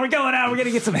 Nah, we're going out. We're going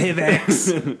to get some HIV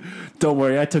X. Don't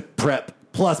worry, I took PrEP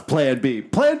plus Plan B.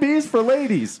 Plan B is for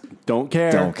ladies. Don't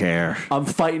care. I'm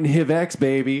fighting HIV X,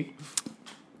 baby.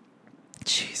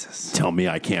 Jesus. Tell me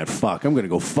I can't fuck. I'm going to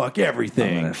go fuck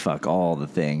everything. I'm going to fuck all the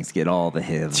things, get all the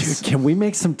HIVs. Dude, can we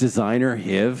make some designer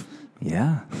HIV?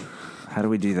 Yeah. How do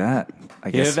we do that? I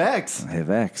guess HIV X. HIV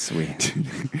X.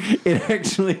 It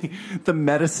actually, the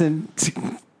medicine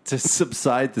to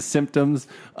subside the symptoms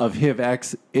of HIV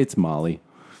X, it's Molly.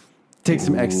 Take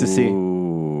some ecstasy.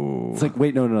 It's like,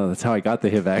 wait, no, that's how I got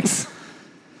the HIV X.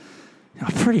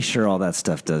 I'm pretty sure all that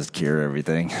stuff does cure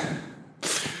everything.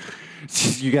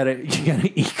 You gotta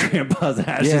eat grandpa's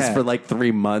ashes for like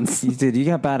 3 months. Dude, you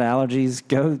got bad allergies?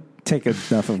 Go take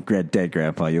enough of dead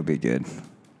grandpa. You'll be good.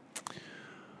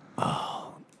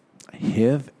 Oh,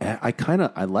 HIV. I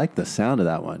like the sound of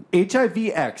that one. HIV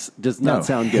X does not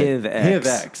sound good. HIV X.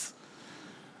 HIV X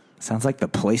sounds like the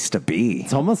place to be.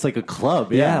 It's almost like a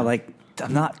club. Yeah, like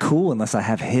I'm not cool unless I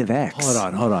have HIV X.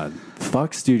 Hold on.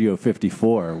 Fuck Studio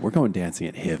 54. We're going dancing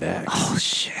at HIV X. Oh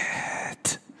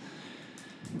shit.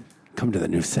 Come to the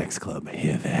new sex club,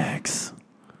 HIV X.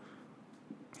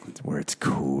 It's where it's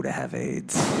cool to have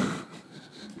AIDS.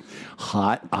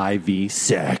 Hot IV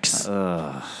sex.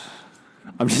 I'm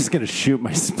just going to shoot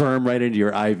my sperm right into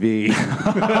your IV.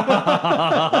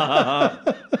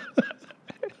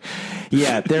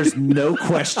 Yeah, there's no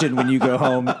question when you go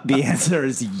home. The answer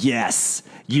is yes.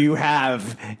 You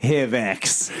have HIV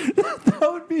X. That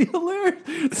would be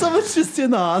hilarious. Someone's just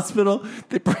in the hospital.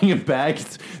 They bring him back.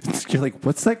 You're like,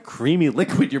 what's that creamy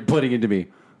liquid you're putting into me?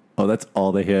 Oh, that's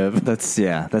all the HIV. That's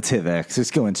HIV X.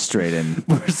 It's going straight in.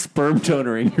 We're sperm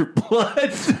donoring your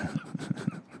blood.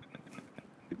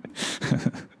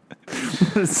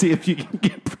 Want to see if you can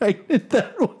get pregnant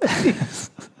that way.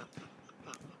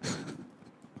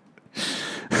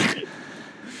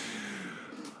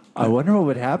 I wonder what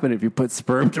would happen if you put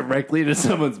sperm directly into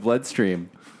someone's bloodstream.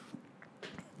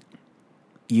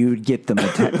 You'd get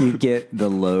the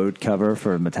load cover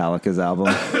for Metallica's album.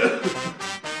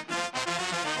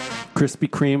 Krispy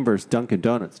Kreme versus Dunkin'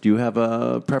 Donuts. Do you have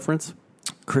a preference?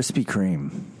 Krispy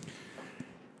Kreme.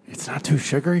 It's not too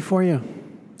sugary for you?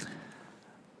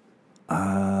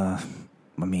 I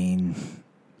mean,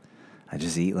 I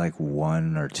just eat like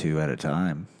 1 or 2 at a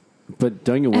time. But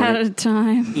don't you want at a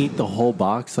time eat the whole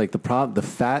box? Like the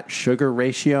fat sugar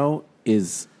ratio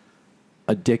is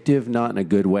addictive, not in a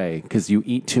good way, because you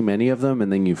eat too many of them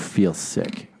and then you feel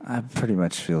sick. I pretty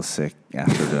much feel sick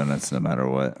after donuts, no matter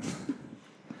what.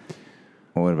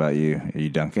 Well, what about you? Are you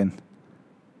Dunkin'?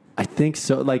 I think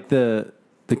so. Like the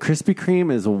Krispy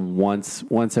Kreme is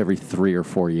once every 3 or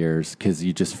 4 years because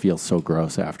you just feel so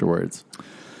gross afterwards.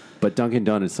 But Dunkin'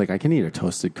 Donuts, like I can eat a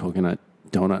toasted coconut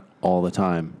donut all the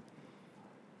time.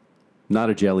 Not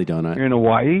a jelly donut. You're in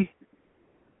Hawaii?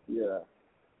 Yeah.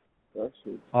 That's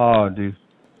true. Oh, dude.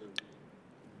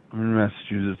 I'm in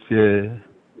Massachusetts, yeah.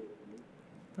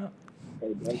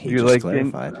 Do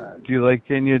you like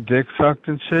getting your dick sucked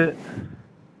and shit?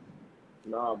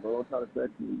 Nah, bro, I'm trying to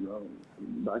text you, bro.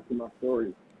 Back to my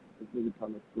story. This nigga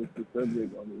trying to switch the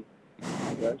subject on me.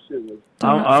 That shit was...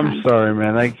 I'm sorry,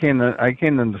 man. I can't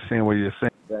understand what you're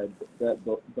saying. That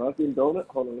Dunkin' Donut?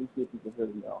 Hold on, let me see if you can hear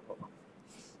me now. Hold on.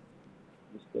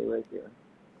 Just stay right there.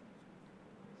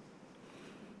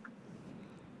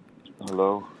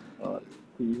 Hello?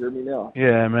 Can you hear me now?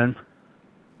 Yeah, man.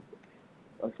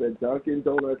 I said Dunkin'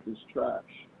 Donuts is trash.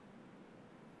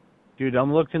 Dude,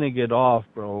 I'm looking to get off,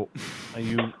 bro. Are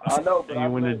you in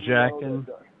a jacking?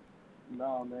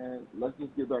 Nah, man. Let's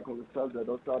just get back on the subject.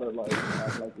 Don't try to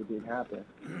act like it didn't happen.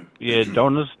 Yeah,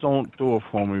 donuts don't do it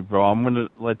for me, bro. I'm gonna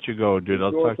let you go, dude.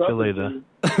 I'll talk to you later.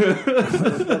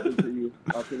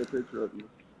 I'll send a picture of you.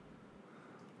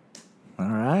 All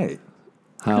right.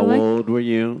 How old were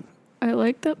you? I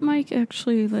like that Mike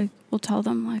actually will tell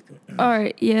them all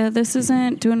right, yeah, this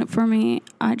isn't doing it for me.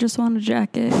 I just want a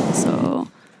jacket, so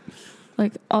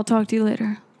I'll talk to you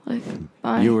later.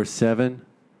 Bye. You were 7?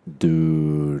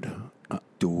 Dude.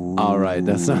 All right,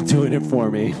 that's not doing it for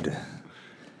me.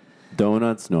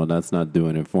 Donuts? No, that's not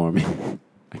doing it for me.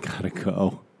 I gotta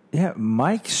go. Yeah,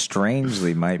 Mike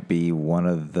strangely might be one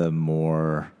of the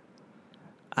more,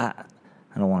 I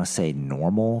don't want to say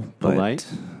normal, but polite?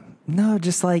 No,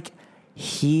 just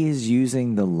he is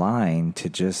using the line to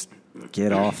just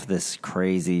get off this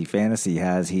crazy fantasy he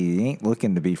has. He ain't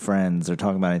looking to be friends or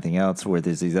talking about anything else where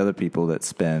there's these other people that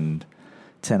spend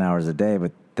 10 hours a day.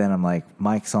 But then I'm like,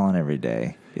 Mike's on every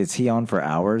day. Is he on for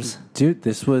hours? Dude,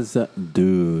 this was, This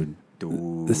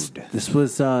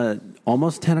was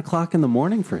almost 10 o'clock in the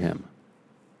morning for him.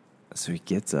 So he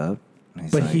gets up.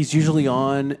 But he's usually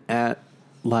on at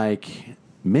like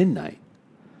midnight.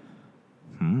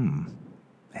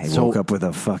 He woke up with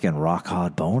a fucking rock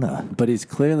hard boner. But he's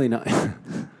clearly not.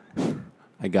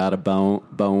 I got a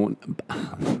bone,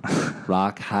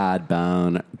 rock hard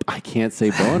bone. I can't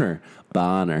say boner.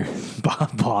 Bonner.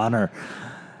 Bonner.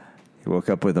 He woke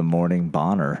up with a morning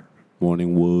bonner.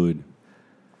 Morning wood.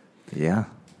 Yeah.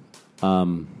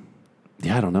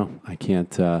 Yeah, I don't know. I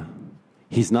can't.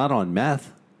 He's not on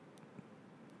meth.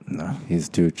 No. He's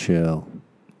too chill.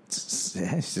 It's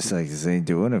just like, this ain't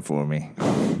doing it for me.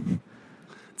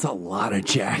 It's a lot of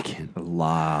jacking. A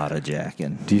lot of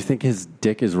jacking. Do you think his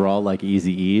dick is raw like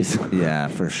Eazy-E's? Yeah,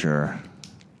 for sure.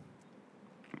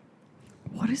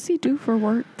 What does he do for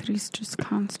work that he's just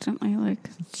constantly like...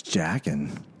 It's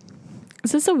jacking.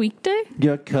 Is this a weekday?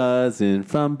 Your cousin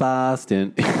from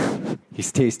Boston.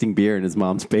 He's tasting beer in his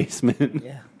mom's basement.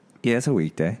 Yeah, it's a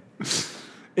weekday.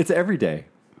 It's every day.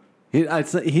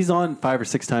 He's on 5 or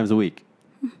 6 times a week.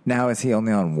 Now, is he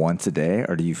only on once a day,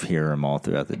 or do you hear him all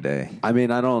throughout the day? I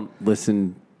mean, I don't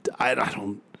listen. I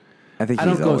think I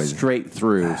don't go straight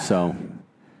through. So,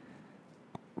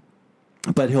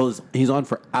 but he's on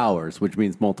for hours, which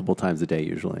means multiple times a day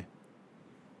usually.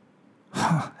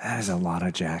 That is a lot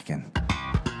of jacking.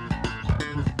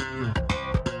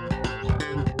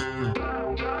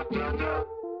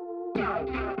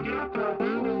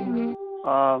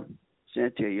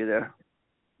 Cynthia, you there?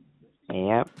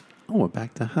 Yep. Oh, we're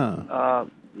back to her.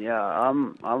 Yeah,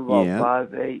 I'm about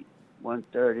 5'8",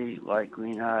 130, light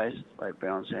green eyes, light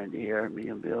brown sandy hair,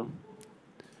 medium build.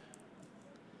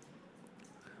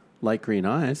 Light green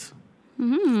eyes.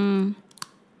 Do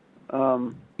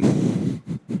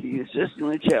you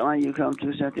assistantly chat line you come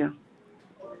to, Cynthia?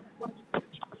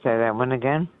 Say that one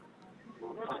again.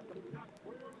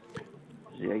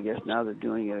 See, I guess now they're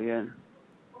doing it again.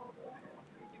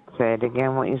 Say it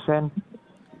again, what you said?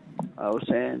 I was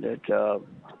saying that,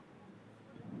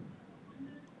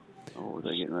 what was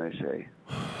I getting ready to say?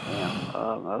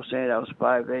 I was saying I was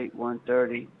 5'8",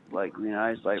 130, light green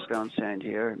eyes, light brown sand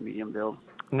hair, medium build.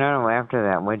 No, after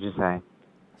that, what'd you say?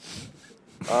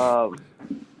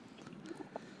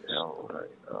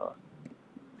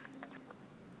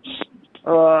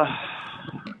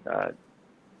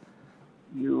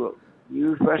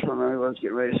 You refresh my memory, what I was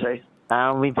getting ready to say.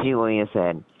 I'll repeat what you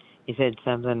said. You said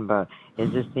something about,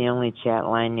 is this the only chat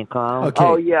line you call? Okay.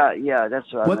 Oh, yeah,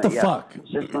 that's what I meant. What the fuck?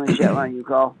 Is this the only chat line you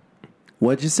call?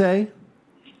 What'd you say?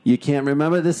 You can't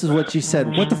remember? This is what you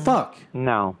said. What the fuck?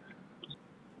 No.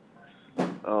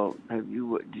 Oh,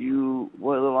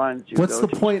 what other lines do you What's go the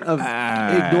to? point of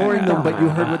ignoring them, but you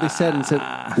heard what they said and said,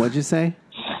 what'd you say?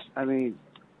 I mean,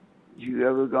 you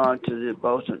ever gone to the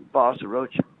Boston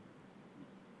Roach?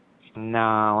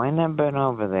 No, I never been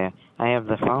over there. I have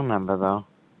the phone number, though.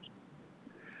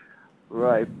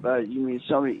 Right, but you mean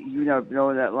somebody, you never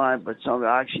know that line, but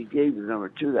somebody actually gave you the number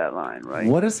to that line, right?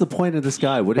 What is the point of this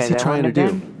guy? What is he trying to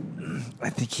do? I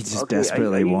think he just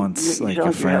desperately wants like a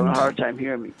You're friend. having a hard time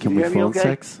hearing me. Can we you hear me phone okay?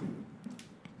 sex?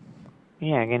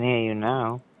 Yeah, I can hear you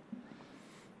now.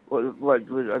 What,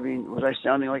 I mean, was I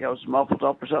sounding like I was muffled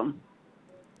up or something?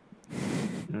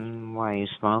 Why, are you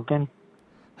smoking?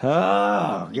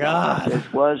 Oh, God.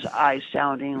 Was I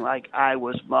sounding like I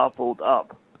was muffled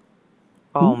up?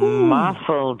 Oh,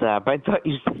 muffled up. I thought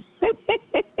you said...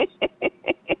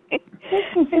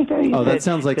 Oh, that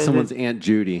sounds like someone's Aunt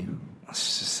Judy.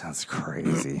 This just sounds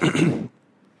crazy.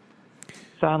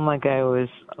 Sound like I was...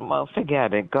 Well,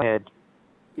 forget it. Go ahead.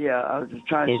 Yeah, I was just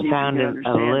trying to see It if you sounded could a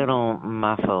understand. little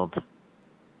muffled.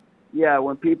 Yeah,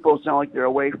 when people sound like they're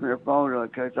away from their phone,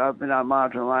 because I've been on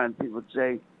monitoring line, and people would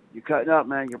say, "You're cutting up,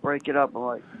 man. You're breaking up." I'm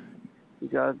like,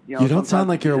 because You don't sound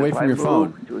like you're away from your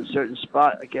phone. To a certain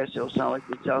spot, I guess it'll sound like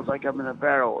it sounds like I'm in a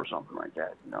barrel or something like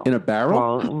that. You know? In a barrel?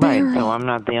 Well, right, so I'm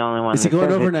not the only one Is he that going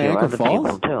says over it to Niagara other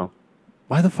Falls? people, too.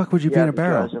 Why the fuck would you be in a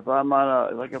barrel? Because if I'm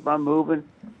on if I'm moving,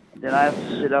 then I have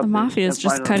to sit up. The mafia is and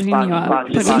just find cutting spot- you up, spot-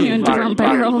 putting spot- you in spot- different spot-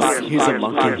 barrels. spot- He's a spot-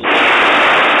 monkey.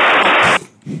 spot-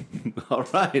 All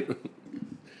right.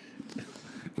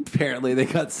 Apparently they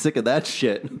got sick of that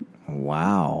shit.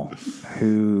 Wow.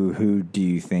 Who do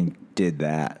you think did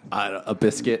that? A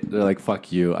biscuit. They're like,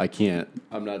 fuck you. I can't.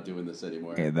 I'm not doing this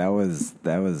anymore. Yeah, that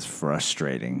was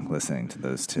frustrating listening to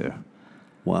those two.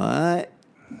 What?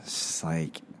 It's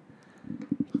like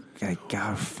like,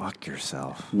 go fuck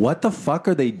yourself. What the fuck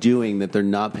are they doing that they're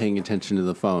not paying attention to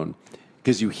the phone?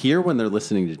 Because you hear when they're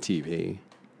listening to TV.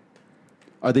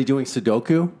 Are they doing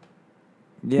Sudoku?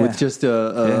 Yeah. With just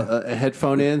a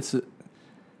headphone in? So,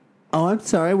 oh, I'm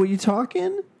sorry. Were you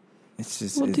talking? It's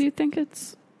just. Well, do you think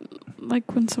it's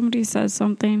like when somebody says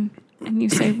something and you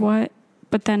say what,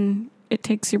 but then it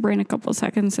takes your brain a couple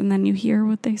seconds and then you hear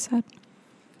what they said?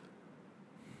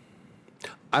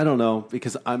 I don't know,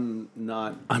 because I'm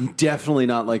definitely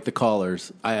not like the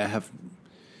callers. If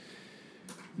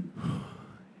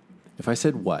I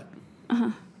said what?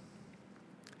 Uh-huh.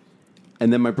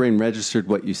 And then my brain registered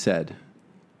what you said,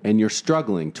 and you're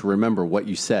struggling to remember what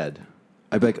you said,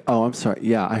 I'd be like, oh, I'm sorry.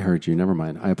 Yeah, I heard you. Never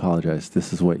mind. I apologize.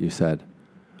 This is what you said.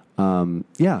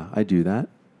 Yeah, I do that.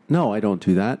 No, I don't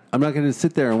do that. I'm not going to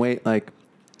sit there and wait like...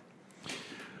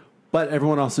 But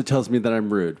everyone also tells me that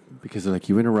I'm rude, because they're like,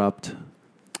 you interrupt...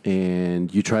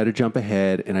 and you try to jump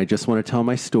ahead, and I just want to tell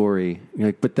my story. You're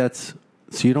like, but that's...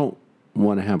 So you don't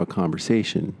want to have a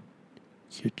conversation.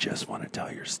 You just want to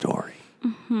tell your story.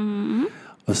 Mm-hmm.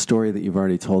 A story that you've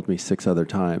already told me 6 other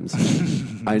times.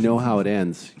 I know how it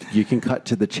ends. You can cut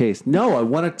to the chase. No, I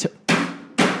want to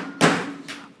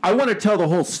tell the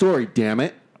whole story, damn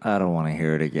it. I don't want to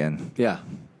hear it again. Yeah.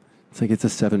 It's like it's a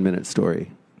 7-minute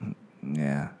story.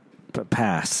 Yeah. But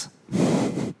pass.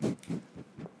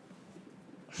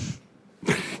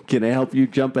 Can I help you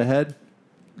jump ahead?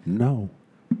 No.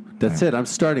 That's it. I'm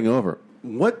starting over.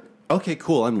 What? Okay,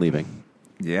 cool. I'm leaving.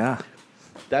 Yeah.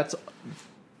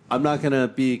 I'm not going to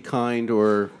be kind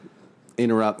or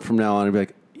interrupt from now on and be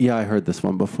like, yeah, I heard this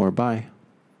one before. Bye.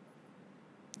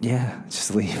 Yeah,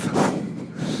 just leave.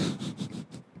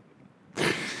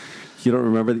 You don't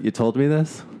remember that you told me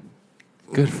this?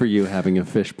 Good for you having a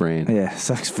fish brain. Yeah,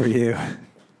 sucks for you.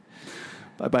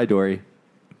 Bye-bye, Dory.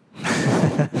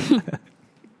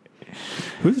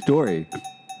 Who's Dory?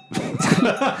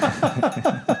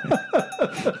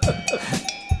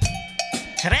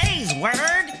 Today's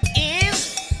word is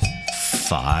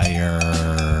fire.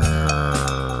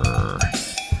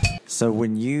 So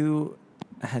when you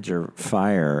had your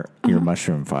fire, your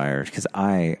mushroom fire, because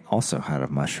I also had a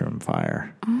mushroom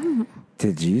fire. Oh.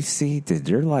 Did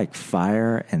your like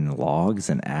fire and logs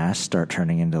and ash start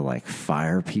turning into like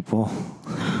fire people?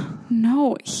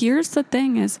 No, here's the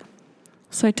thing is,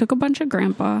 so I took a bunch of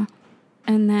grandpa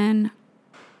and then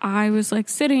I was like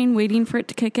sitting waiting for it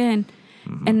to kick in.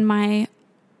 Mm-hmm. And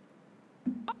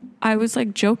I was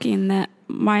like joking that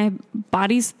my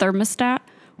body's thermostat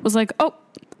was like, oh,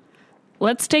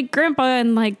 let's take grandpa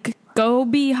and like go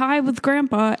be high with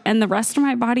grandpa. And the rest of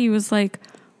my body was like,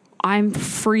 I'm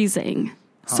freezing.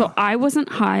 So I wasn't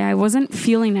high. I wasn't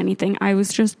feeling anything. I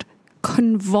was just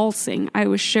convulsing. I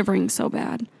was shivering so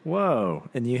bad. Whoa.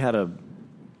 And you had a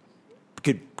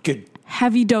good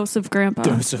heavy dose of grandpa.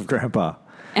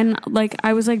 And like,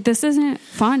 I was like, this isn't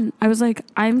fun. I was like,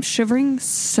 I'm shivering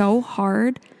so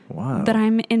hard that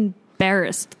I'm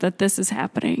embarrassed that this is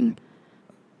happening.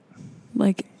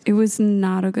 Like, it was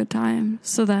not a good time.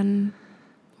 So then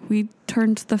we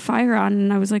turned the fire on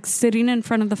and I was like sitting in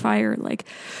front of the fire, like,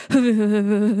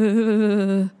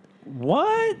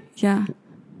 what? Yeah.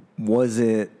 Was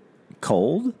it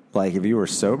cold? Like if you were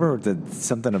sober, or did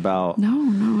something about...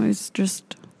 No, it's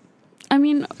just, I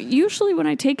mean, usually when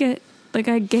I take it, like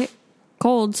I get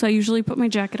cold. So I usually put my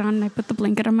jacket on and I put the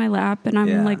blanket on my lap and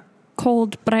I'm like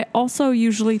cold, but I also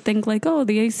usually think like, oh,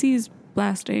 the AC is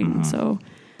blasting. Mm-hmm. So,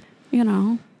 you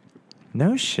know.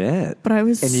 No shit. But I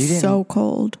was so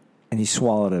cold. And you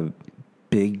swallowed a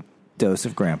big dose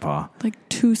of grandpa. Like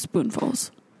 2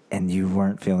 spoonfuls. And you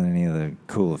weren't feeling any of the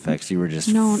cool effects. You were just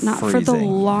No, not freezing. For the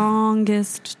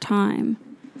longest time.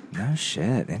 No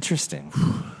shit. Interesting.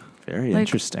 Very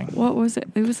interesting. What was it?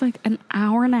 It was like an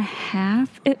hour and a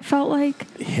half, it felt like.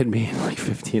 It hit me in like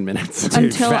 15 minutes. Dude,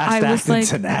 until I was like...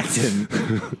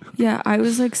 Yeah, I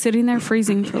was like sitting there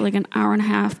freezing for like an hour and a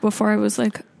half before I was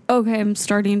like, okay, I'm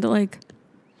starting to like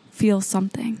feel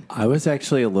something. I was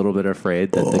actually a little bit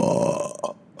afraid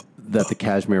that the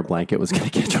cashmere blanket was going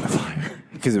to catch on fire.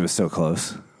 Because it was so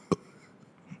close.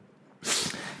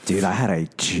 Dude, I had a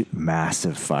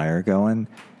massive fire going,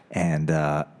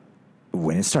 and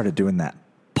when it started doing that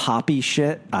poppy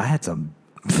shit, I had some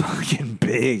fucking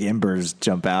big embers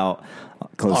jump out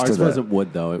close Ours to the... wasn't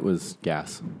wood, though. It was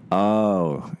gas.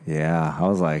 Oh, yeah. I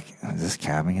was like, is this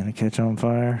cabin going to catch on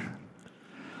fire?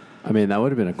 I mean, that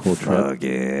would have been a cool trip. Fuck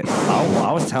it.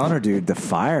 I was telling her, dude, the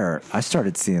fire, I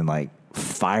started seeing like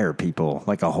fire people,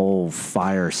 like a whole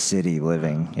fire city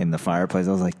living in the fireplace.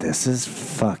 I was like, this is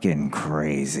fucking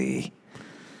crazy.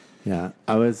 Yeah,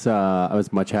 I was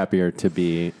much happier to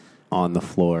be on the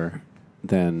floor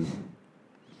than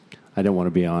I didn't want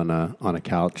to be on a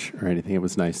couch or anything. It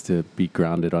was nice to be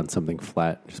grounded on something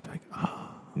flat. Just be like,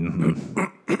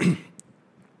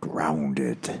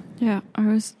 grounded. Yeah, I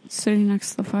was sitting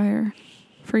next to the fire,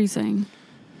 freezing,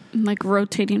 and like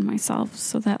rotating myself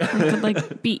so that I could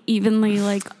like be evenly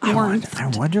like warmed. I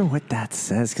wonder what that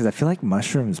says, because I feel like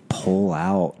mushrooms pull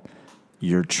out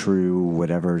your true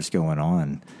whatever's going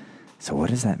on. So what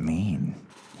does that mean?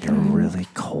 You're really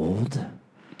cold?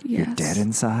 Yes. You're dead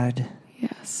inside?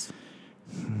 Yes.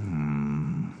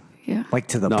 Yeah. Like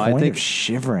to the point of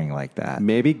shivering like that.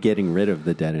 Maybe getting rid of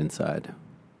the dead inside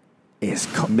is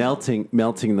melting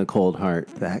the cold heart.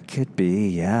 That could be,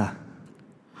 yeah.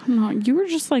 No, you were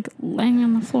just like laying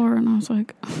on the floor, and I was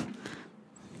like,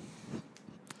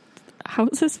 how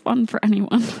is this fun for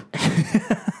anyone?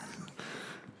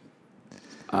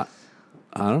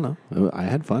 I don't know. I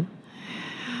had fun.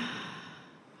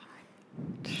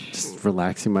 Just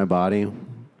relaxing my body,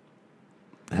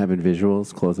 having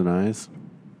visuals, closing eyes.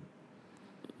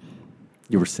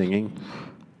 You were singing.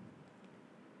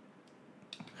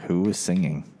 Who was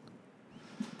singing?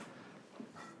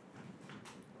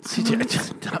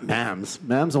 Not Mams.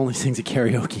 Mams only sings at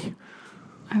karaoke.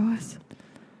 I was.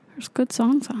 There's good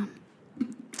songs on.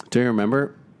 Do you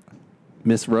remember?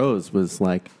 Miss Rose was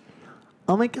like,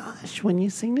 "Oh my gosh, when you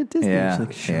sing to Disney," Yeah, she's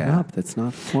like, "Shut up, that's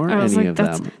not for I was any like,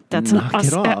 of them. That's Knock an us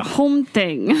it off." at home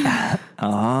thing.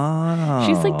 Oh.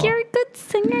 She's like, "You're a good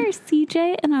singer,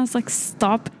 CJ," and I was like,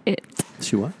 "Stop it."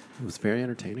 She was. It was very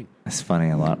entertaining. It's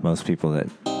funny. Most people that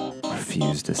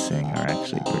refuse to sing are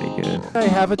actually pretty good. I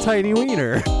have a tiny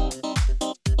wiener.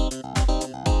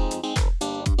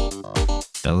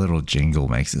 The little jingle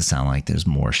makes it sound like there's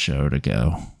more show to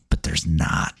go, but there's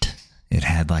not. It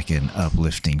had like an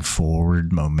uplifting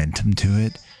forward momentum to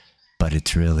it, but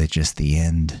it's really just the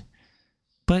end.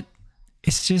 But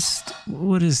it's just,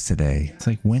 what is today? It's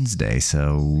like Wednesday,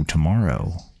 so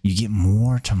tomorrow. You get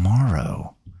more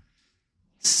tomorrow.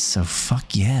 So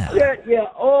fuck yeah. Shit, yeah,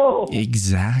 oh.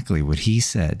 Exactly what he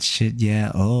said. Shit,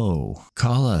 yeah, oh.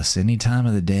 Call us any time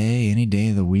of the day, any day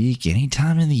of the week, any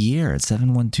time in the year at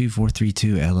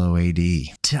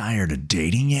 712-432-LOAD. Tired of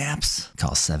dating apps?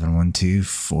 Call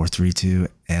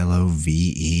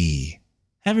 712-432-LOVE.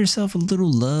 Have yourself a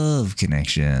little love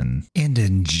connection and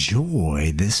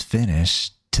enjoy this finish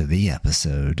to the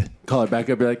episode. Call it back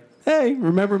up, be like, "Hey,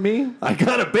 remember me? I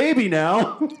got a baby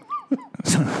now."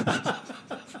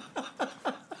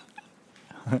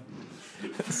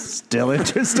 Still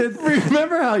interested?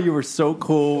 Remember how you were so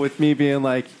cool with me being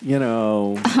like,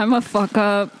 I'm a fuck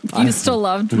up. You still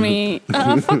loved me.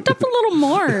 Fucked up a little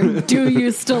more. Do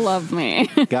you still love me?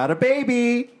 Got a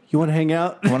baby. You want to hang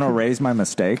out? You want to erase my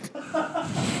mistake?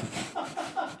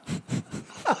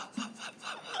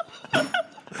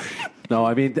 No,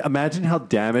 I mean, imagine how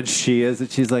damaged she is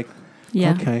that she's like,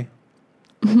 yeah. Okay.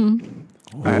 Mm-hmm.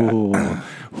 Oh,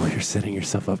 you're setting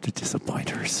yourself up to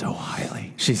disappoint her so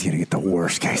highly. She's going to get the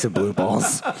worst case of blue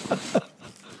balls.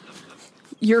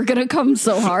 You're going to come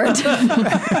so hard.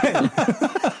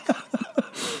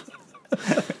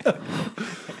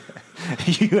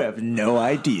 You have no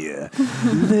idea.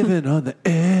 Living on the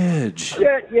edge.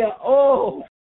 Shit, yeah, oh.